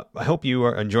 I hope you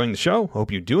are enjoying the show. I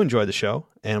hope you do enjoy the show,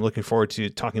 and I'm looking forward to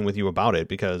talking with you about it,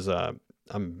 because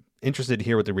I'm interested to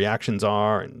hear what the reactions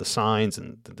are and the signs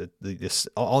and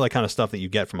all that kind of stuff that you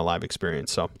get from a live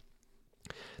experience. So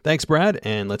thanks, Brad,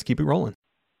 and let's keep it rolling.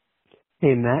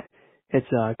 Hey, Matt. It's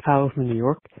Kyle from New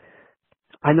York.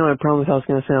 I know I promised I was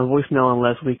going to send a voicemail on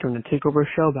last week during the Takeover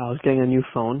show, but I was getting a new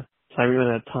phone, so I didn't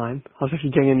really have time. I was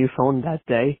actually getting a new phone that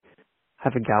day. I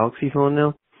have a Galaxy phone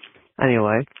now.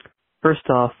 Anyway, first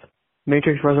off,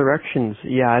 Matrix Resurrections.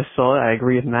 Yeah, I saw it. I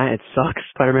agree with Matt. It sucks.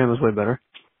 Spider-Man was way better.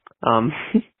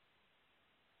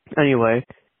 Anyway,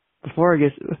 before I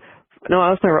get... No, I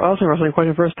was my wrestling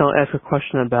question first. I'll ask a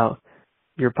question about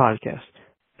your podcast.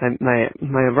 My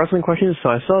wrestling question is, so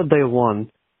I saw day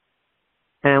one,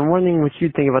 and I'm wondering what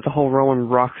you think about the whole Roman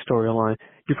Rock storyline.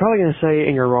 You're probably going to say it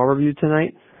in your Raw review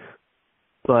tonight,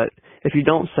 but if you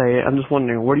don't say it, I'm just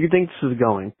wondering, where do you think this is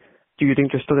going? Do you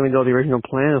think they're still going to go the original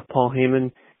plan of Paul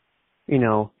Heyman, you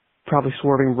know, probably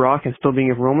swerving Brock and still being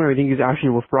with Roman, or do you think he's actually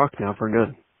with Brock now for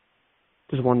good?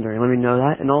 Just wondering. Let me know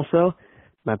that. And also,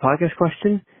 my podcast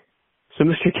question. So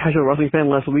Mr. Casual Wrestling Fan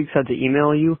last week said to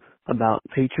email you about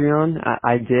Patreon.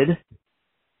 I did.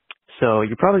 So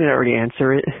you're probably going to already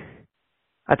answer it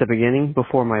at the beginning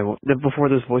before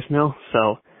this voicemail.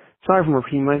 So sorry for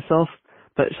repeating myself.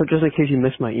 But so just in case you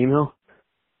missed my email,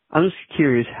 I'm just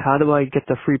curious, how do I get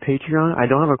the free Patreon? I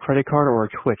don't have a credit card or a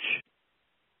Twitch,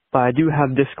 but I do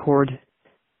have Discord,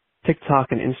 TikTok,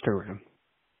 and Instagram.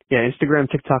 Yeah, Instagram,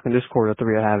 TikTok, and Discord are the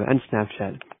three I have, and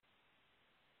Snapchat.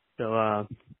 So,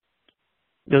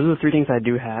 those are the three things I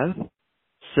do have.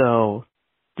 So,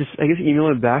 just, I guess,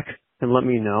 email it back and let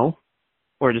me know,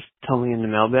 or just tell me in the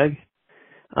mailbag.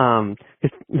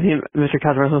 If Mr.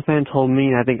 Casual Wrestling Fan told me,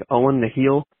 and I think Owen, the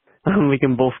heel, we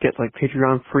can both get, like,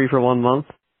 Patreon free for 1 month.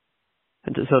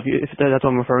 And so if that's what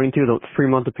I'm referring to, the free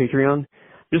month of Patreon,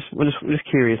 just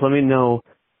curious. Let me know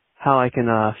how I can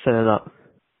set it up.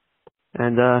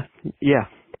 And yeah,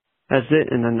 that's it.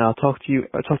 And then I'll talk to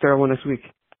everyone next week.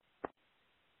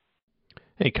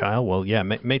 Hey, Kyle. Well, yeah,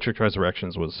 Matrix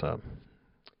Resurrections was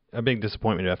a big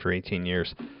disappointment after 18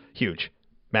 years. Huge,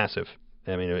 massive.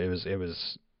 I mean, it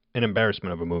was an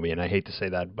embarrassment of a movie, and I hate to say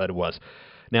that, but it was.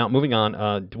 Now, moving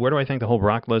on, where do I think the whole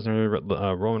Brock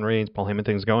Lesnar, Roman Reigns, Paul Heyman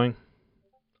thing's going?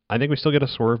 I think we still get a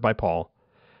swerve by Paul,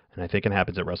 and I think it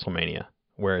happens at WrestleMania,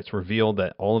 where it's revealed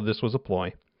that all of this was a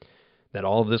ploy, that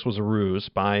all of this was a ruse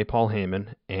by Paul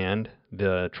Heyman and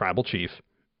the tribal chief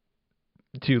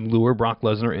to lure Brock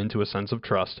Lesnar into a sense of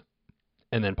trust,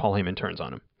 and then Paul Heyman turns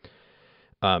on him.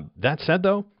 That said,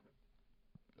 though,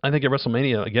 I think at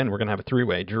WrestleMania, again, we're going to have a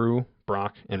three-way, Drew,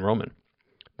 Brock, and Roman.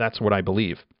 That's what I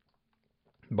believe,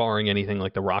 barring anything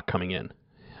like The Rock coming in.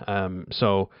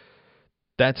 So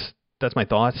that's my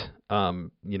thought,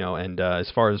 and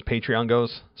as far as Patreon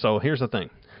goes, so here's the thing.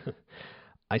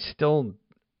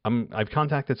 I've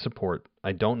contacted support.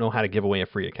 I don't know how to give away a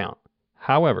free account.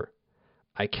 However,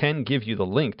 I can give you the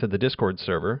link to the Discord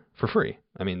server for free.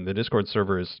 I mean, the Discord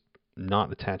server is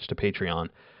not attached to Patreon,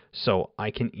 so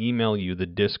I can email you the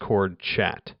Discord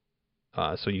chat,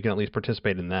 so you can at least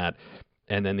participate in that.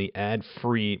 And then the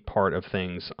ad-free part of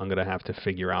things, I'm going to have to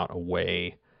figure out a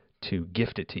way to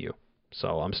gift it to you.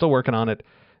 So I'm still working on it,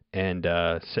 and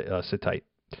sit tight.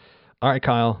 All right,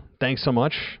 Kyle, thanks so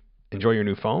much. Enjoy your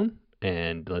new phone,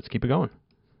 and let's keep it going.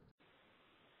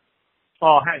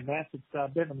 Oh, hey, Matt,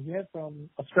 it's Bevan here from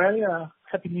Australia.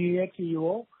 Happy New Year to you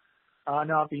all. I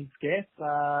know I've been scarce,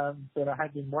 but I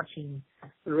have been watching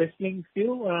the wrestling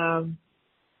still.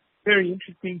 Very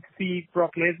interesting to see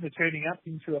Brock Lesnar turning up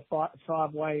into a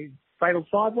fatal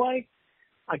five-way.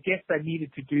 I guess they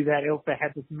needed to do that, else they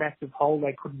had this massive hole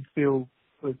they couldn't fill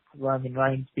with Roman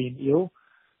Reigns being ill.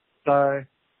 So,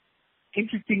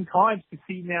 interesting times to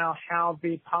see now how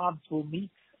their paths will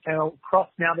meet and cross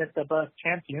now that they're both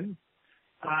champions.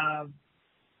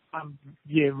 I'm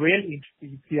really interested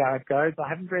to see how it goes. I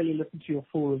haven't really listened to your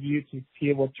full review to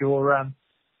hear what your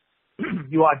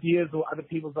ideas or other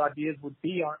people's ideas would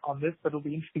be on this, but it'll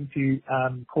be interesting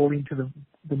to call into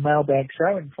the mailbag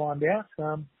show and find out.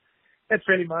 That's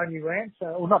really my only rant,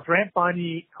 or not rant, my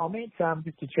only comment,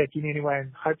 just to check in anyway,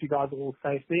 and hope you guys are all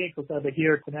safe there, because over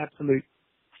here it's an absolute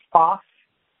farce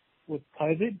with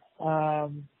COVID.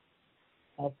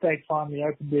 Our state finally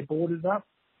opened their borders up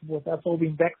with us all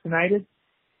being vaccinated,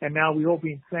 and now we're all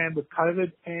being slammed with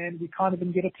COVID, and we can't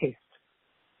even get a test.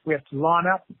 We have to line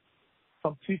up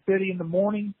from 2:30 in the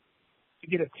morning to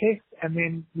get a test, and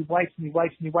then we wait,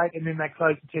 and then they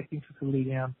close the testing facility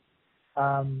down.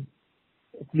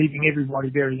 It's leaving everybody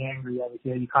very angry over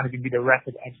here. You can't even get a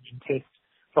rapid antigen test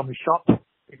from the shop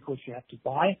because you have to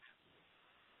buy it.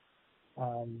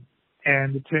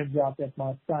 And it turns out that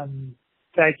my son's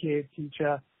daycare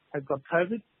teacher has got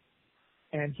COVID.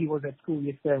 and he was at school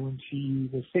yesterday when she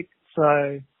was sick,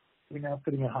 so we're now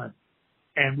sitting at home.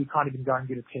 And we can't even go and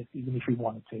get a test even if we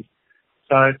wanted to.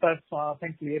 So far,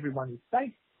 thankfully, everyone is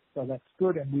safe, so that's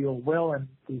good, and we are well, and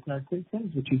there's no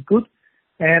symptoms, which is good.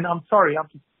 And I'm sorry, I've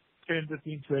just turned this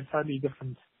into a totally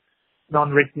different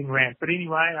non-wrestling rant. But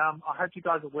anyway, I hope you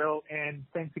guys are well, and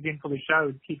thanks again for the show.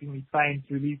 It's keeping me sane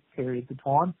through these periods of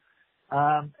time.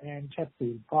 And chat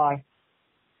soon. Bye.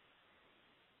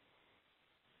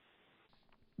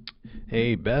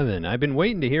 Hey, Bevan, I've been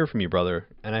waiting to hear from you, brother,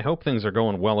 and I hope things are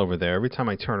going well over there. Every time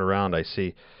I turn around, I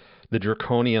see the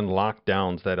draconian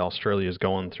lockdowns that Australia is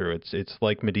going through. It's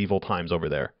like medieval times over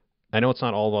there. I know it's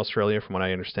not all of Australia. From what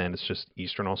I understand, it's just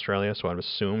Eastern Australia, so I'd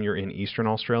assume you're in Eastern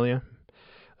Australia.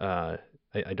 I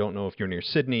don't know if you're near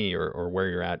Sydney or where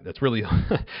you're at. That's really,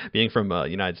 being from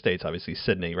United States, obviously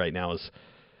Sydney right now is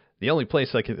the only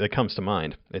place that comes to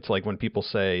mind. It's like when people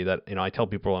say that, I tell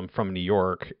people I'm from New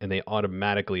York, and they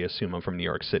automatically assume I'm from New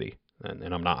York City,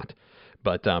 and I'm not.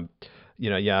 But,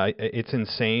 it's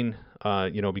insane,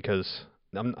 because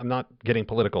I'm not getting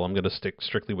political. I'm going to stick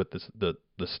strictly with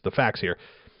the facts here.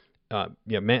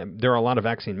 There are a lot of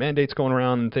vaccine mandates going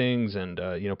around and things, and,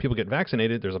 people get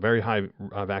vaccinated. There's a very high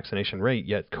vaccination rate,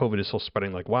 yet COVID is still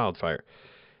spreading like wildfire.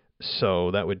 So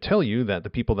that would tell you that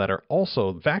the people that are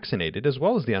also vaccinated, as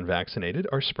well as the unvaccinated,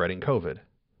 are spreading COVID,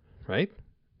 right?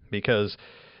 Because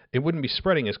it wouldn't be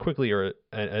spreading as quickly or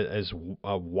as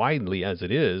widely as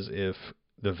it is if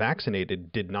the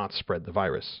vaccinated did not spread the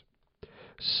virus.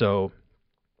 So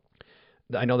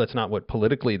I know that's not what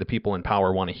politically the people in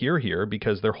power want to hear here,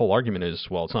 because their whole argument is,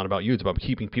 well, it's not about you, it's about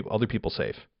keeping other people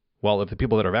safe. Well, if the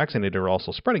people that are vaccinated are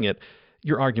also spreading it,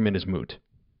 your argument is moot.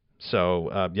 So,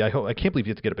 I can't believe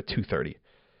you have to get up at 2:30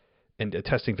 and a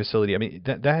testing facility. I mean,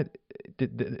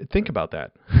 think about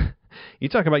that. You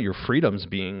talk about your freedoms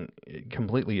being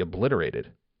completely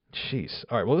obliterated. Jeez.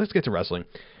 All right, well, let's get to wrestling.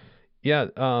 Yeah,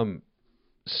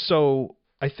 so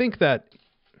I think that,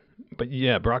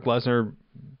 Brock Lesnar,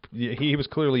 he was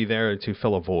clearly there to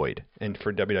fill a void and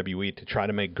for WWE to try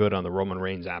to make good on the Roman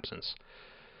Reigns absence.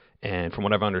 And from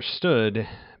what I've understood,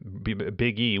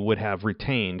 Big E would have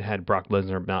retained had Brock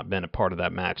Lesnar not been a part of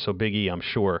that match. So Big E, I'm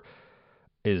sure,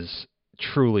 is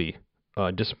truly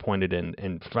disappointed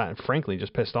and frankly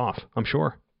just pissed off. I'm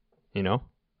sure,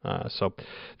 So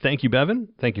thank you, Bevan.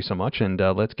 Thank you so much. And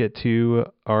let's get to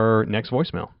our next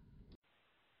voicemail.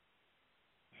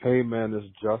 Hey, man, this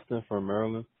is Justin from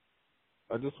Maryland.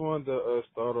 I just wanted to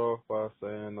start off by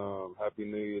saying Happy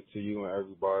New Year to you and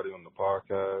everybody on the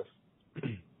podcast.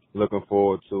 Looking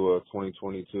forward to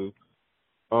 2022.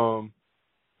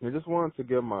 I just wanted to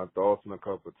give my thoughts on a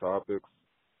couple of topics.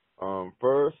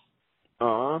 First, I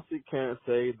honestly can't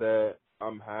say that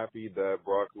I'm happy that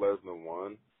Brock Lesnar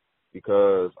won,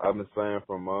 because I've been saying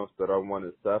for months that I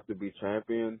wanted Seth to be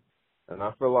champion, and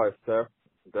I feel like Seth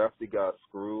definitely got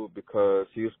screwed because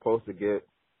he was supposed to get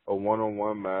a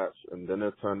one-on-one match, and then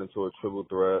it turned into a triple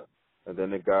threat, and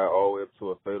then it got all the way up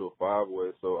to a fatal five-way.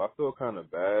 So I feel kind of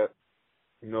bad,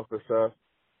 for Seth.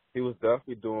 He was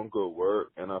definitely doing good work,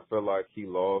 and I feel like he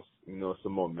lost,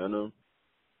 some momentum.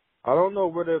 I don't know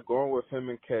where they're going with him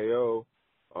and KO.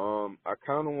 I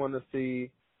kind of want to see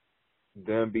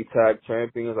them be tag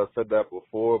champions. I said that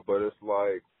before, but it's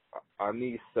like I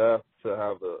need Seth to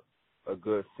have a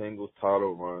good singles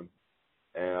title run,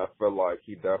 and I feel like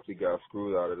he definitely got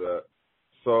screwed out of that.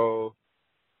 So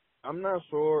I'm not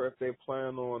sure if they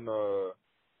plan on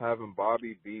having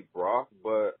Bobby beat Brock,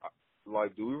 but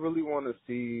do we really want to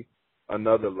see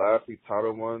another Lashley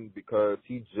title run? Because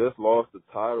he just lost the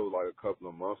title a couple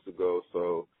of months ago.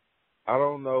 So I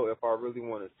don't know if I really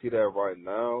want to see that right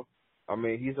now. I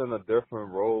mean, he's in a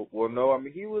different role. Well, no, I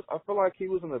mean, I feel like he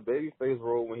was in a babyface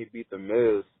role when he beat The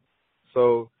Miz.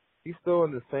 So he's still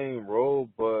in the same role,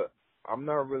 but I'm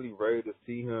not really ready to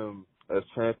see him as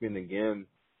champion again.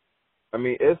 I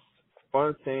mean, it's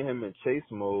fun seeing him in chase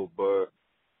mode, but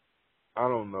I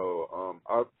don't know.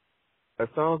 It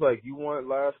sounds like you want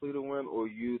Lashley to win, or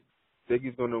you think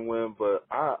he's going to win, but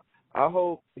I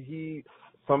hope he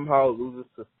somehow loses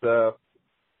to Seth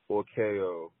or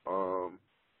KO.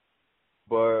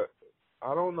 But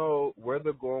I don't know where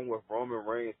they're going with Roman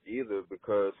Reigns either,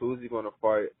 because who's he going to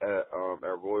fight at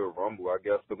Royal Rumble? I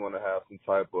guess they're going to have some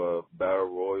type of battle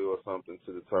royal or something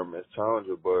to determine his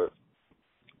challenger, but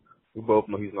we both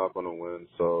know he's not going to win.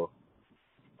 So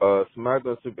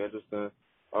SmackDown's super interesting.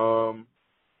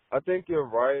 I think you're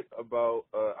right about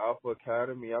Alpha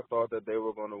Academy. I thought that they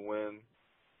were going to win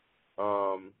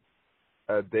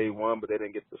at day one, but they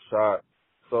didn't get the shot.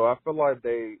 So I feel like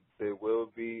they will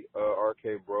be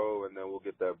RK Bro, and then we'll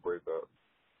get that breakup.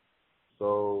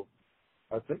 So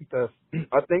I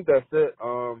I think that's it.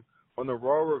 On the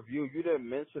Raw review, you didn't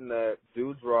mention that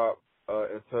Doudrop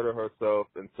inserted herself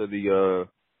into the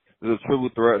triple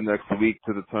threat next week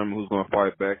to determine who's going to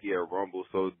fight Becky at Rumble.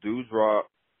 So Doudrop,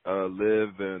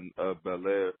 Liv, and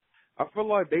Belair. I feel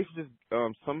like they should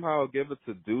just somehow give it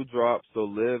to Doudrop so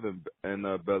Liv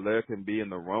and Belair can be in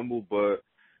the Rumble, but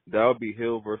that would be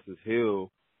heel versus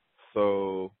heel.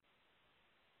 So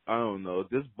I don't know.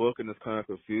 This booking is kind of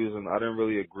confusing. I didn't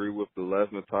really agree with the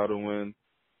Lesnar title win.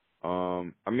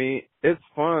 I mean, it's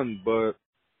fun, but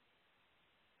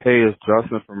hey, it's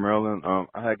Justin from Maryland.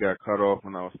 I had got cut off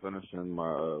when I was finishing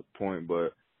my point,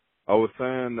 but I was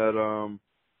saying that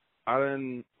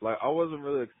I wasn't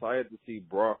really excited to see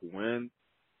Brock win.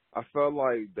 I felt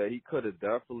like that he could have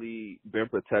definitely been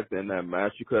protected in that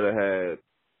match. You could have had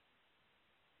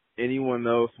anyone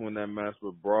else win that match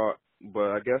with Brock,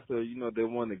 but I guess they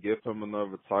wanted to give him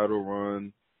another title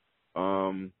run.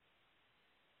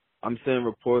 I'm seeing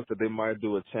reports that they might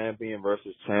do a champion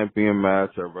versus champion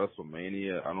match at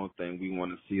WrestleMania. I don't think we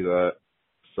want to see that.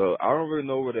 So I don't really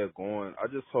know where they're going. I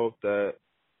just hope that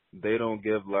they don't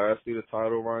give Lashley the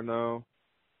title right now.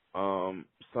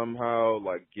 Somehow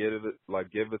give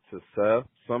it to Seth.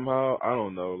 Somehow, I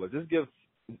don't know. Just give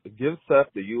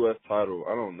Seth the US title.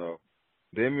 I don't know.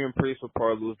 Damian Priest will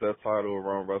probably lose that title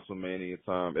around WrestleMania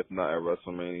time, if not at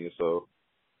WrestleMania. So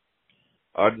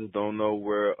I just don't know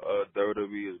where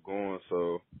WWE is going.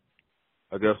 So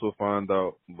I guess we'll find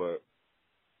out. But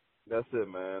that's it,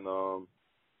 man.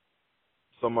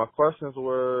 So my questions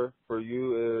were for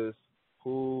you is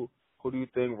who do you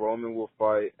think Roman will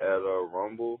fight at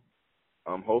Rumble?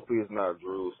 Hopefully it's not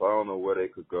Drew, so I don't know where they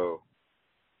could go.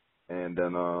 And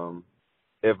then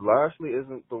if Lashley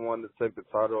isn't the one to take the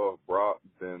title of Brock,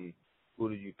 then who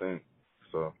do you think?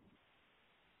 So,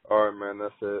 all right, man,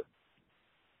 that's it.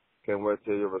 Can't wait to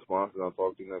hear your responses. I'll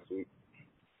talk to you next week.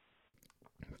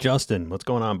 Justin, what's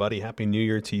going on, buddy? Happy New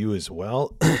Year to you as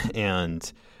well.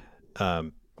 And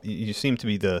you seem to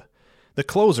be the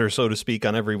closer, so to speak,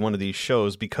 on every one of these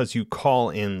shows because you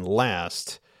call in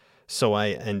last. So I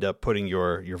end up putting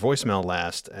your voicemail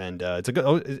last, and it's a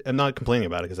good. I'm not complaining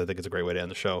about it because I think it's a great way to end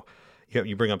the show.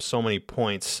 You bring up so many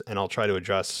points, and I'll try to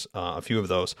address a few of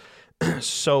those.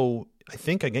 So I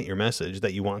think I get your message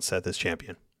that you want Seth as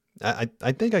champion.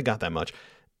 I think I got that much,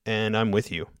 and I'm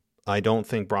with you. I don't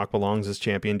think Brock belongs as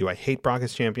champion. Do I hate Brock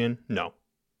as champion? No.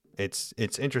 It's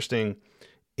interesting.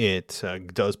 It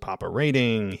does pop a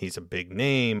rating. He's a big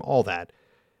name, all that.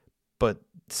 But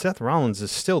Seth Rollins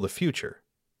is still the future,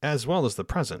 as well as the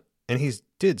present. And he,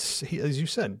 as you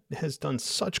said, has done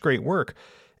such great work.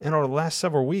 And over the last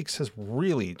several weeks has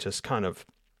really just kind of,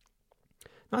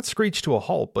 not screeched to a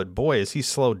halt, but boy, has he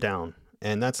slowed down.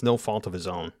 And that's no fault of his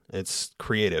own. It's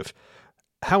creative.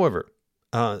 However,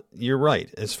 you're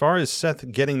right. As far as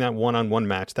Seth getting that one-on-one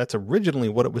match, that's originally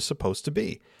what it was supposed to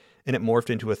be. And it morphed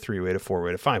into a 3-way to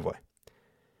 4-way to 5-way.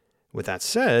 With that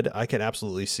said, I could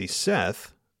absolutely see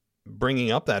Seth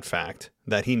bringing up that fact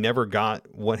that he never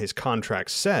got what his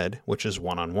contract said, which is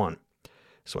one-on-one.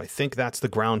 So I think that's the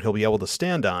ground he'll be able to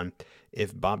stand on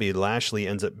if Bobby Lashley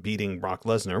ends up beating Brock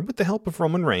Lesnar with the help of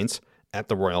Roman Reigns at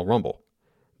the Royal Rumble.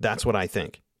 That's what I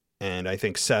think. And I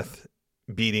think Seth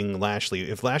beating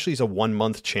Lashley, if Lashley's a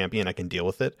 1-month champion, I can deal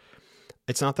with it.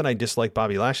 It's not that I dislike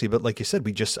Bobby Lashley, but like you said,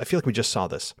 I feel like we just saw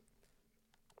this.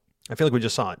 I feel like we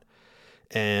just saw it.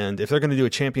 And if they're going to do a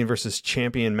champion versus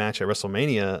champion match at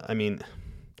WrestleMania, I mean,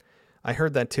 I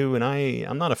heard that too, and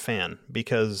I'm not a fan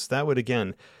because that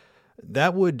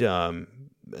would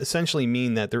essentially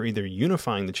mean that they're either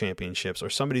unifying the championships or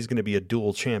somebody's going to be a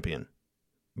dual champion.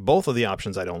 Both of the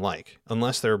options I don't like,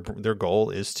 unless their goal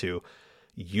is to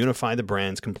unify the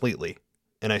brands completely,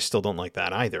 and I still don't like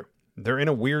that either. They're in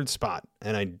a weird spot,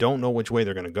 and I don't know which way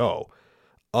they're going to go,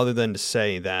 other than to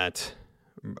say that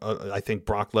I think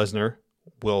Brock Lesnar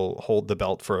will hold the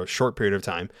belt for a short period of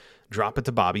time, drop it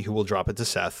to Bobby, who will drop it to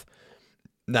Seth.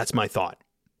 That's my thought.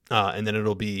 And then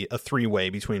it'll be a 3-way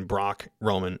between Brock,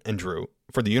 Roman, and Drew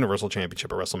for the Universal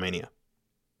Championship at WrestleMania.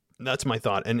 That's my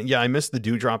thought. And yeah, I missed the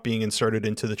Doudrop being inserted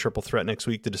into the triple threat next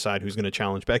week to decide who's going to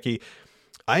challenge Becky.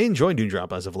 I enjoy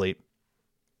Doudrop as of late.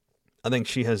 I think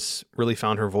she has really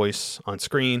found her voice on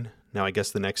screen. Now I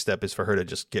guess the next step is for her to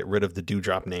just get rid of the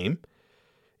Doudrop name.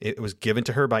 It was given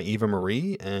to her by Eva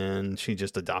Marie, and she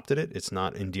just adopted it. It's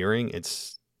not endearing.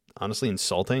 It's honestly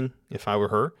insulting if I were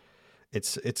her.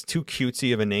 It's too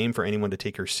cutesy of a name for anyone to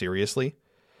take her seriously.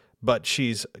 But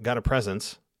she's got a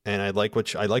presence, and I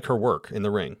like her work in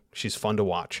the ring. She's fun to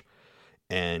watch.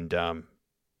 And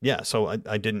yeah, so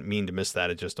I didn't mean to miss that.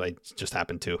 I just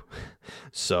happened to.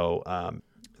 So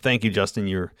thank you, Justin.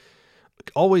 You're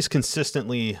always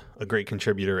consistently a great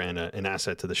contributor and an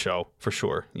asset to the show, for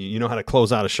sure. You know how to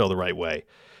close out a show the right way,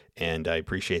 and I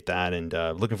appreciate that, and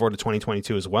looking forward to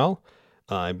 2022 as well.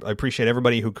 I appreciate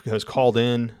everybody who has called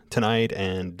in tonight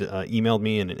and emailed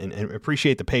me, and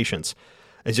appreciate the patience.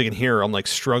 As you can hear, I'm like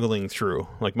struggling through.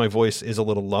 Like my voice is a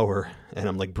little lower, and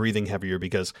I'm like breathing heavier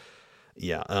because,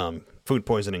 food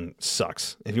poisoning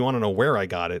sucks. If you want to know where I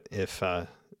got it, if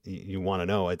you want to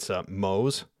know, it's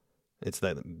Moe's. It's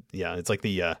like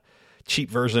the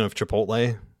cheap version of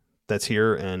Chipotle that's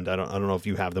here, and I don't know if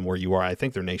you have them where you are. I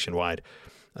think they're nationwide,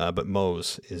 but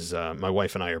Moe's is my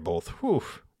wife and I are both.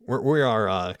 We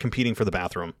are competing for the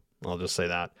bathroom. I'll just say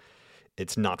that.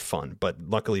 It's not fun, but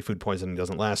luckily food poisoning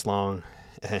doesn't last long,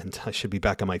 and I should be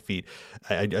back on my feet.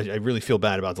 I really feel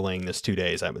bad about delaying this 2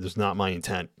 days. It was not my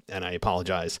intent, and I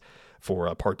apologize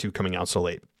for part 2 coming out so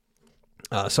late.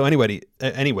 So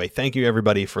anyway, thank you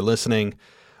everybody for listening.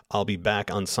 I'll be back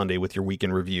on Sunday with your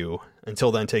weekend review. Until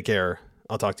then, take care.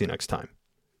 I'll talk to you next time.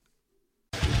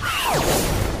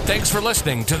 Thanks for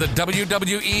listening to the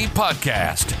WWE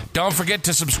Podcast. Don't forget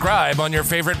to subscribe on your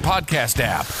favorite podcast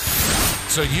app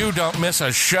so you don't miss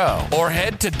a show, or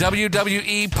head to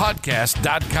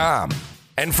WWEpodcast.com.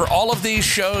 And for all of these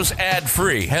shows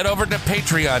ad-free, head over to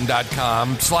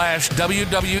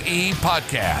patreon.com/WWE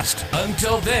Podcast.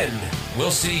 Until then,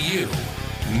 we'll see you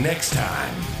next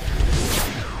time.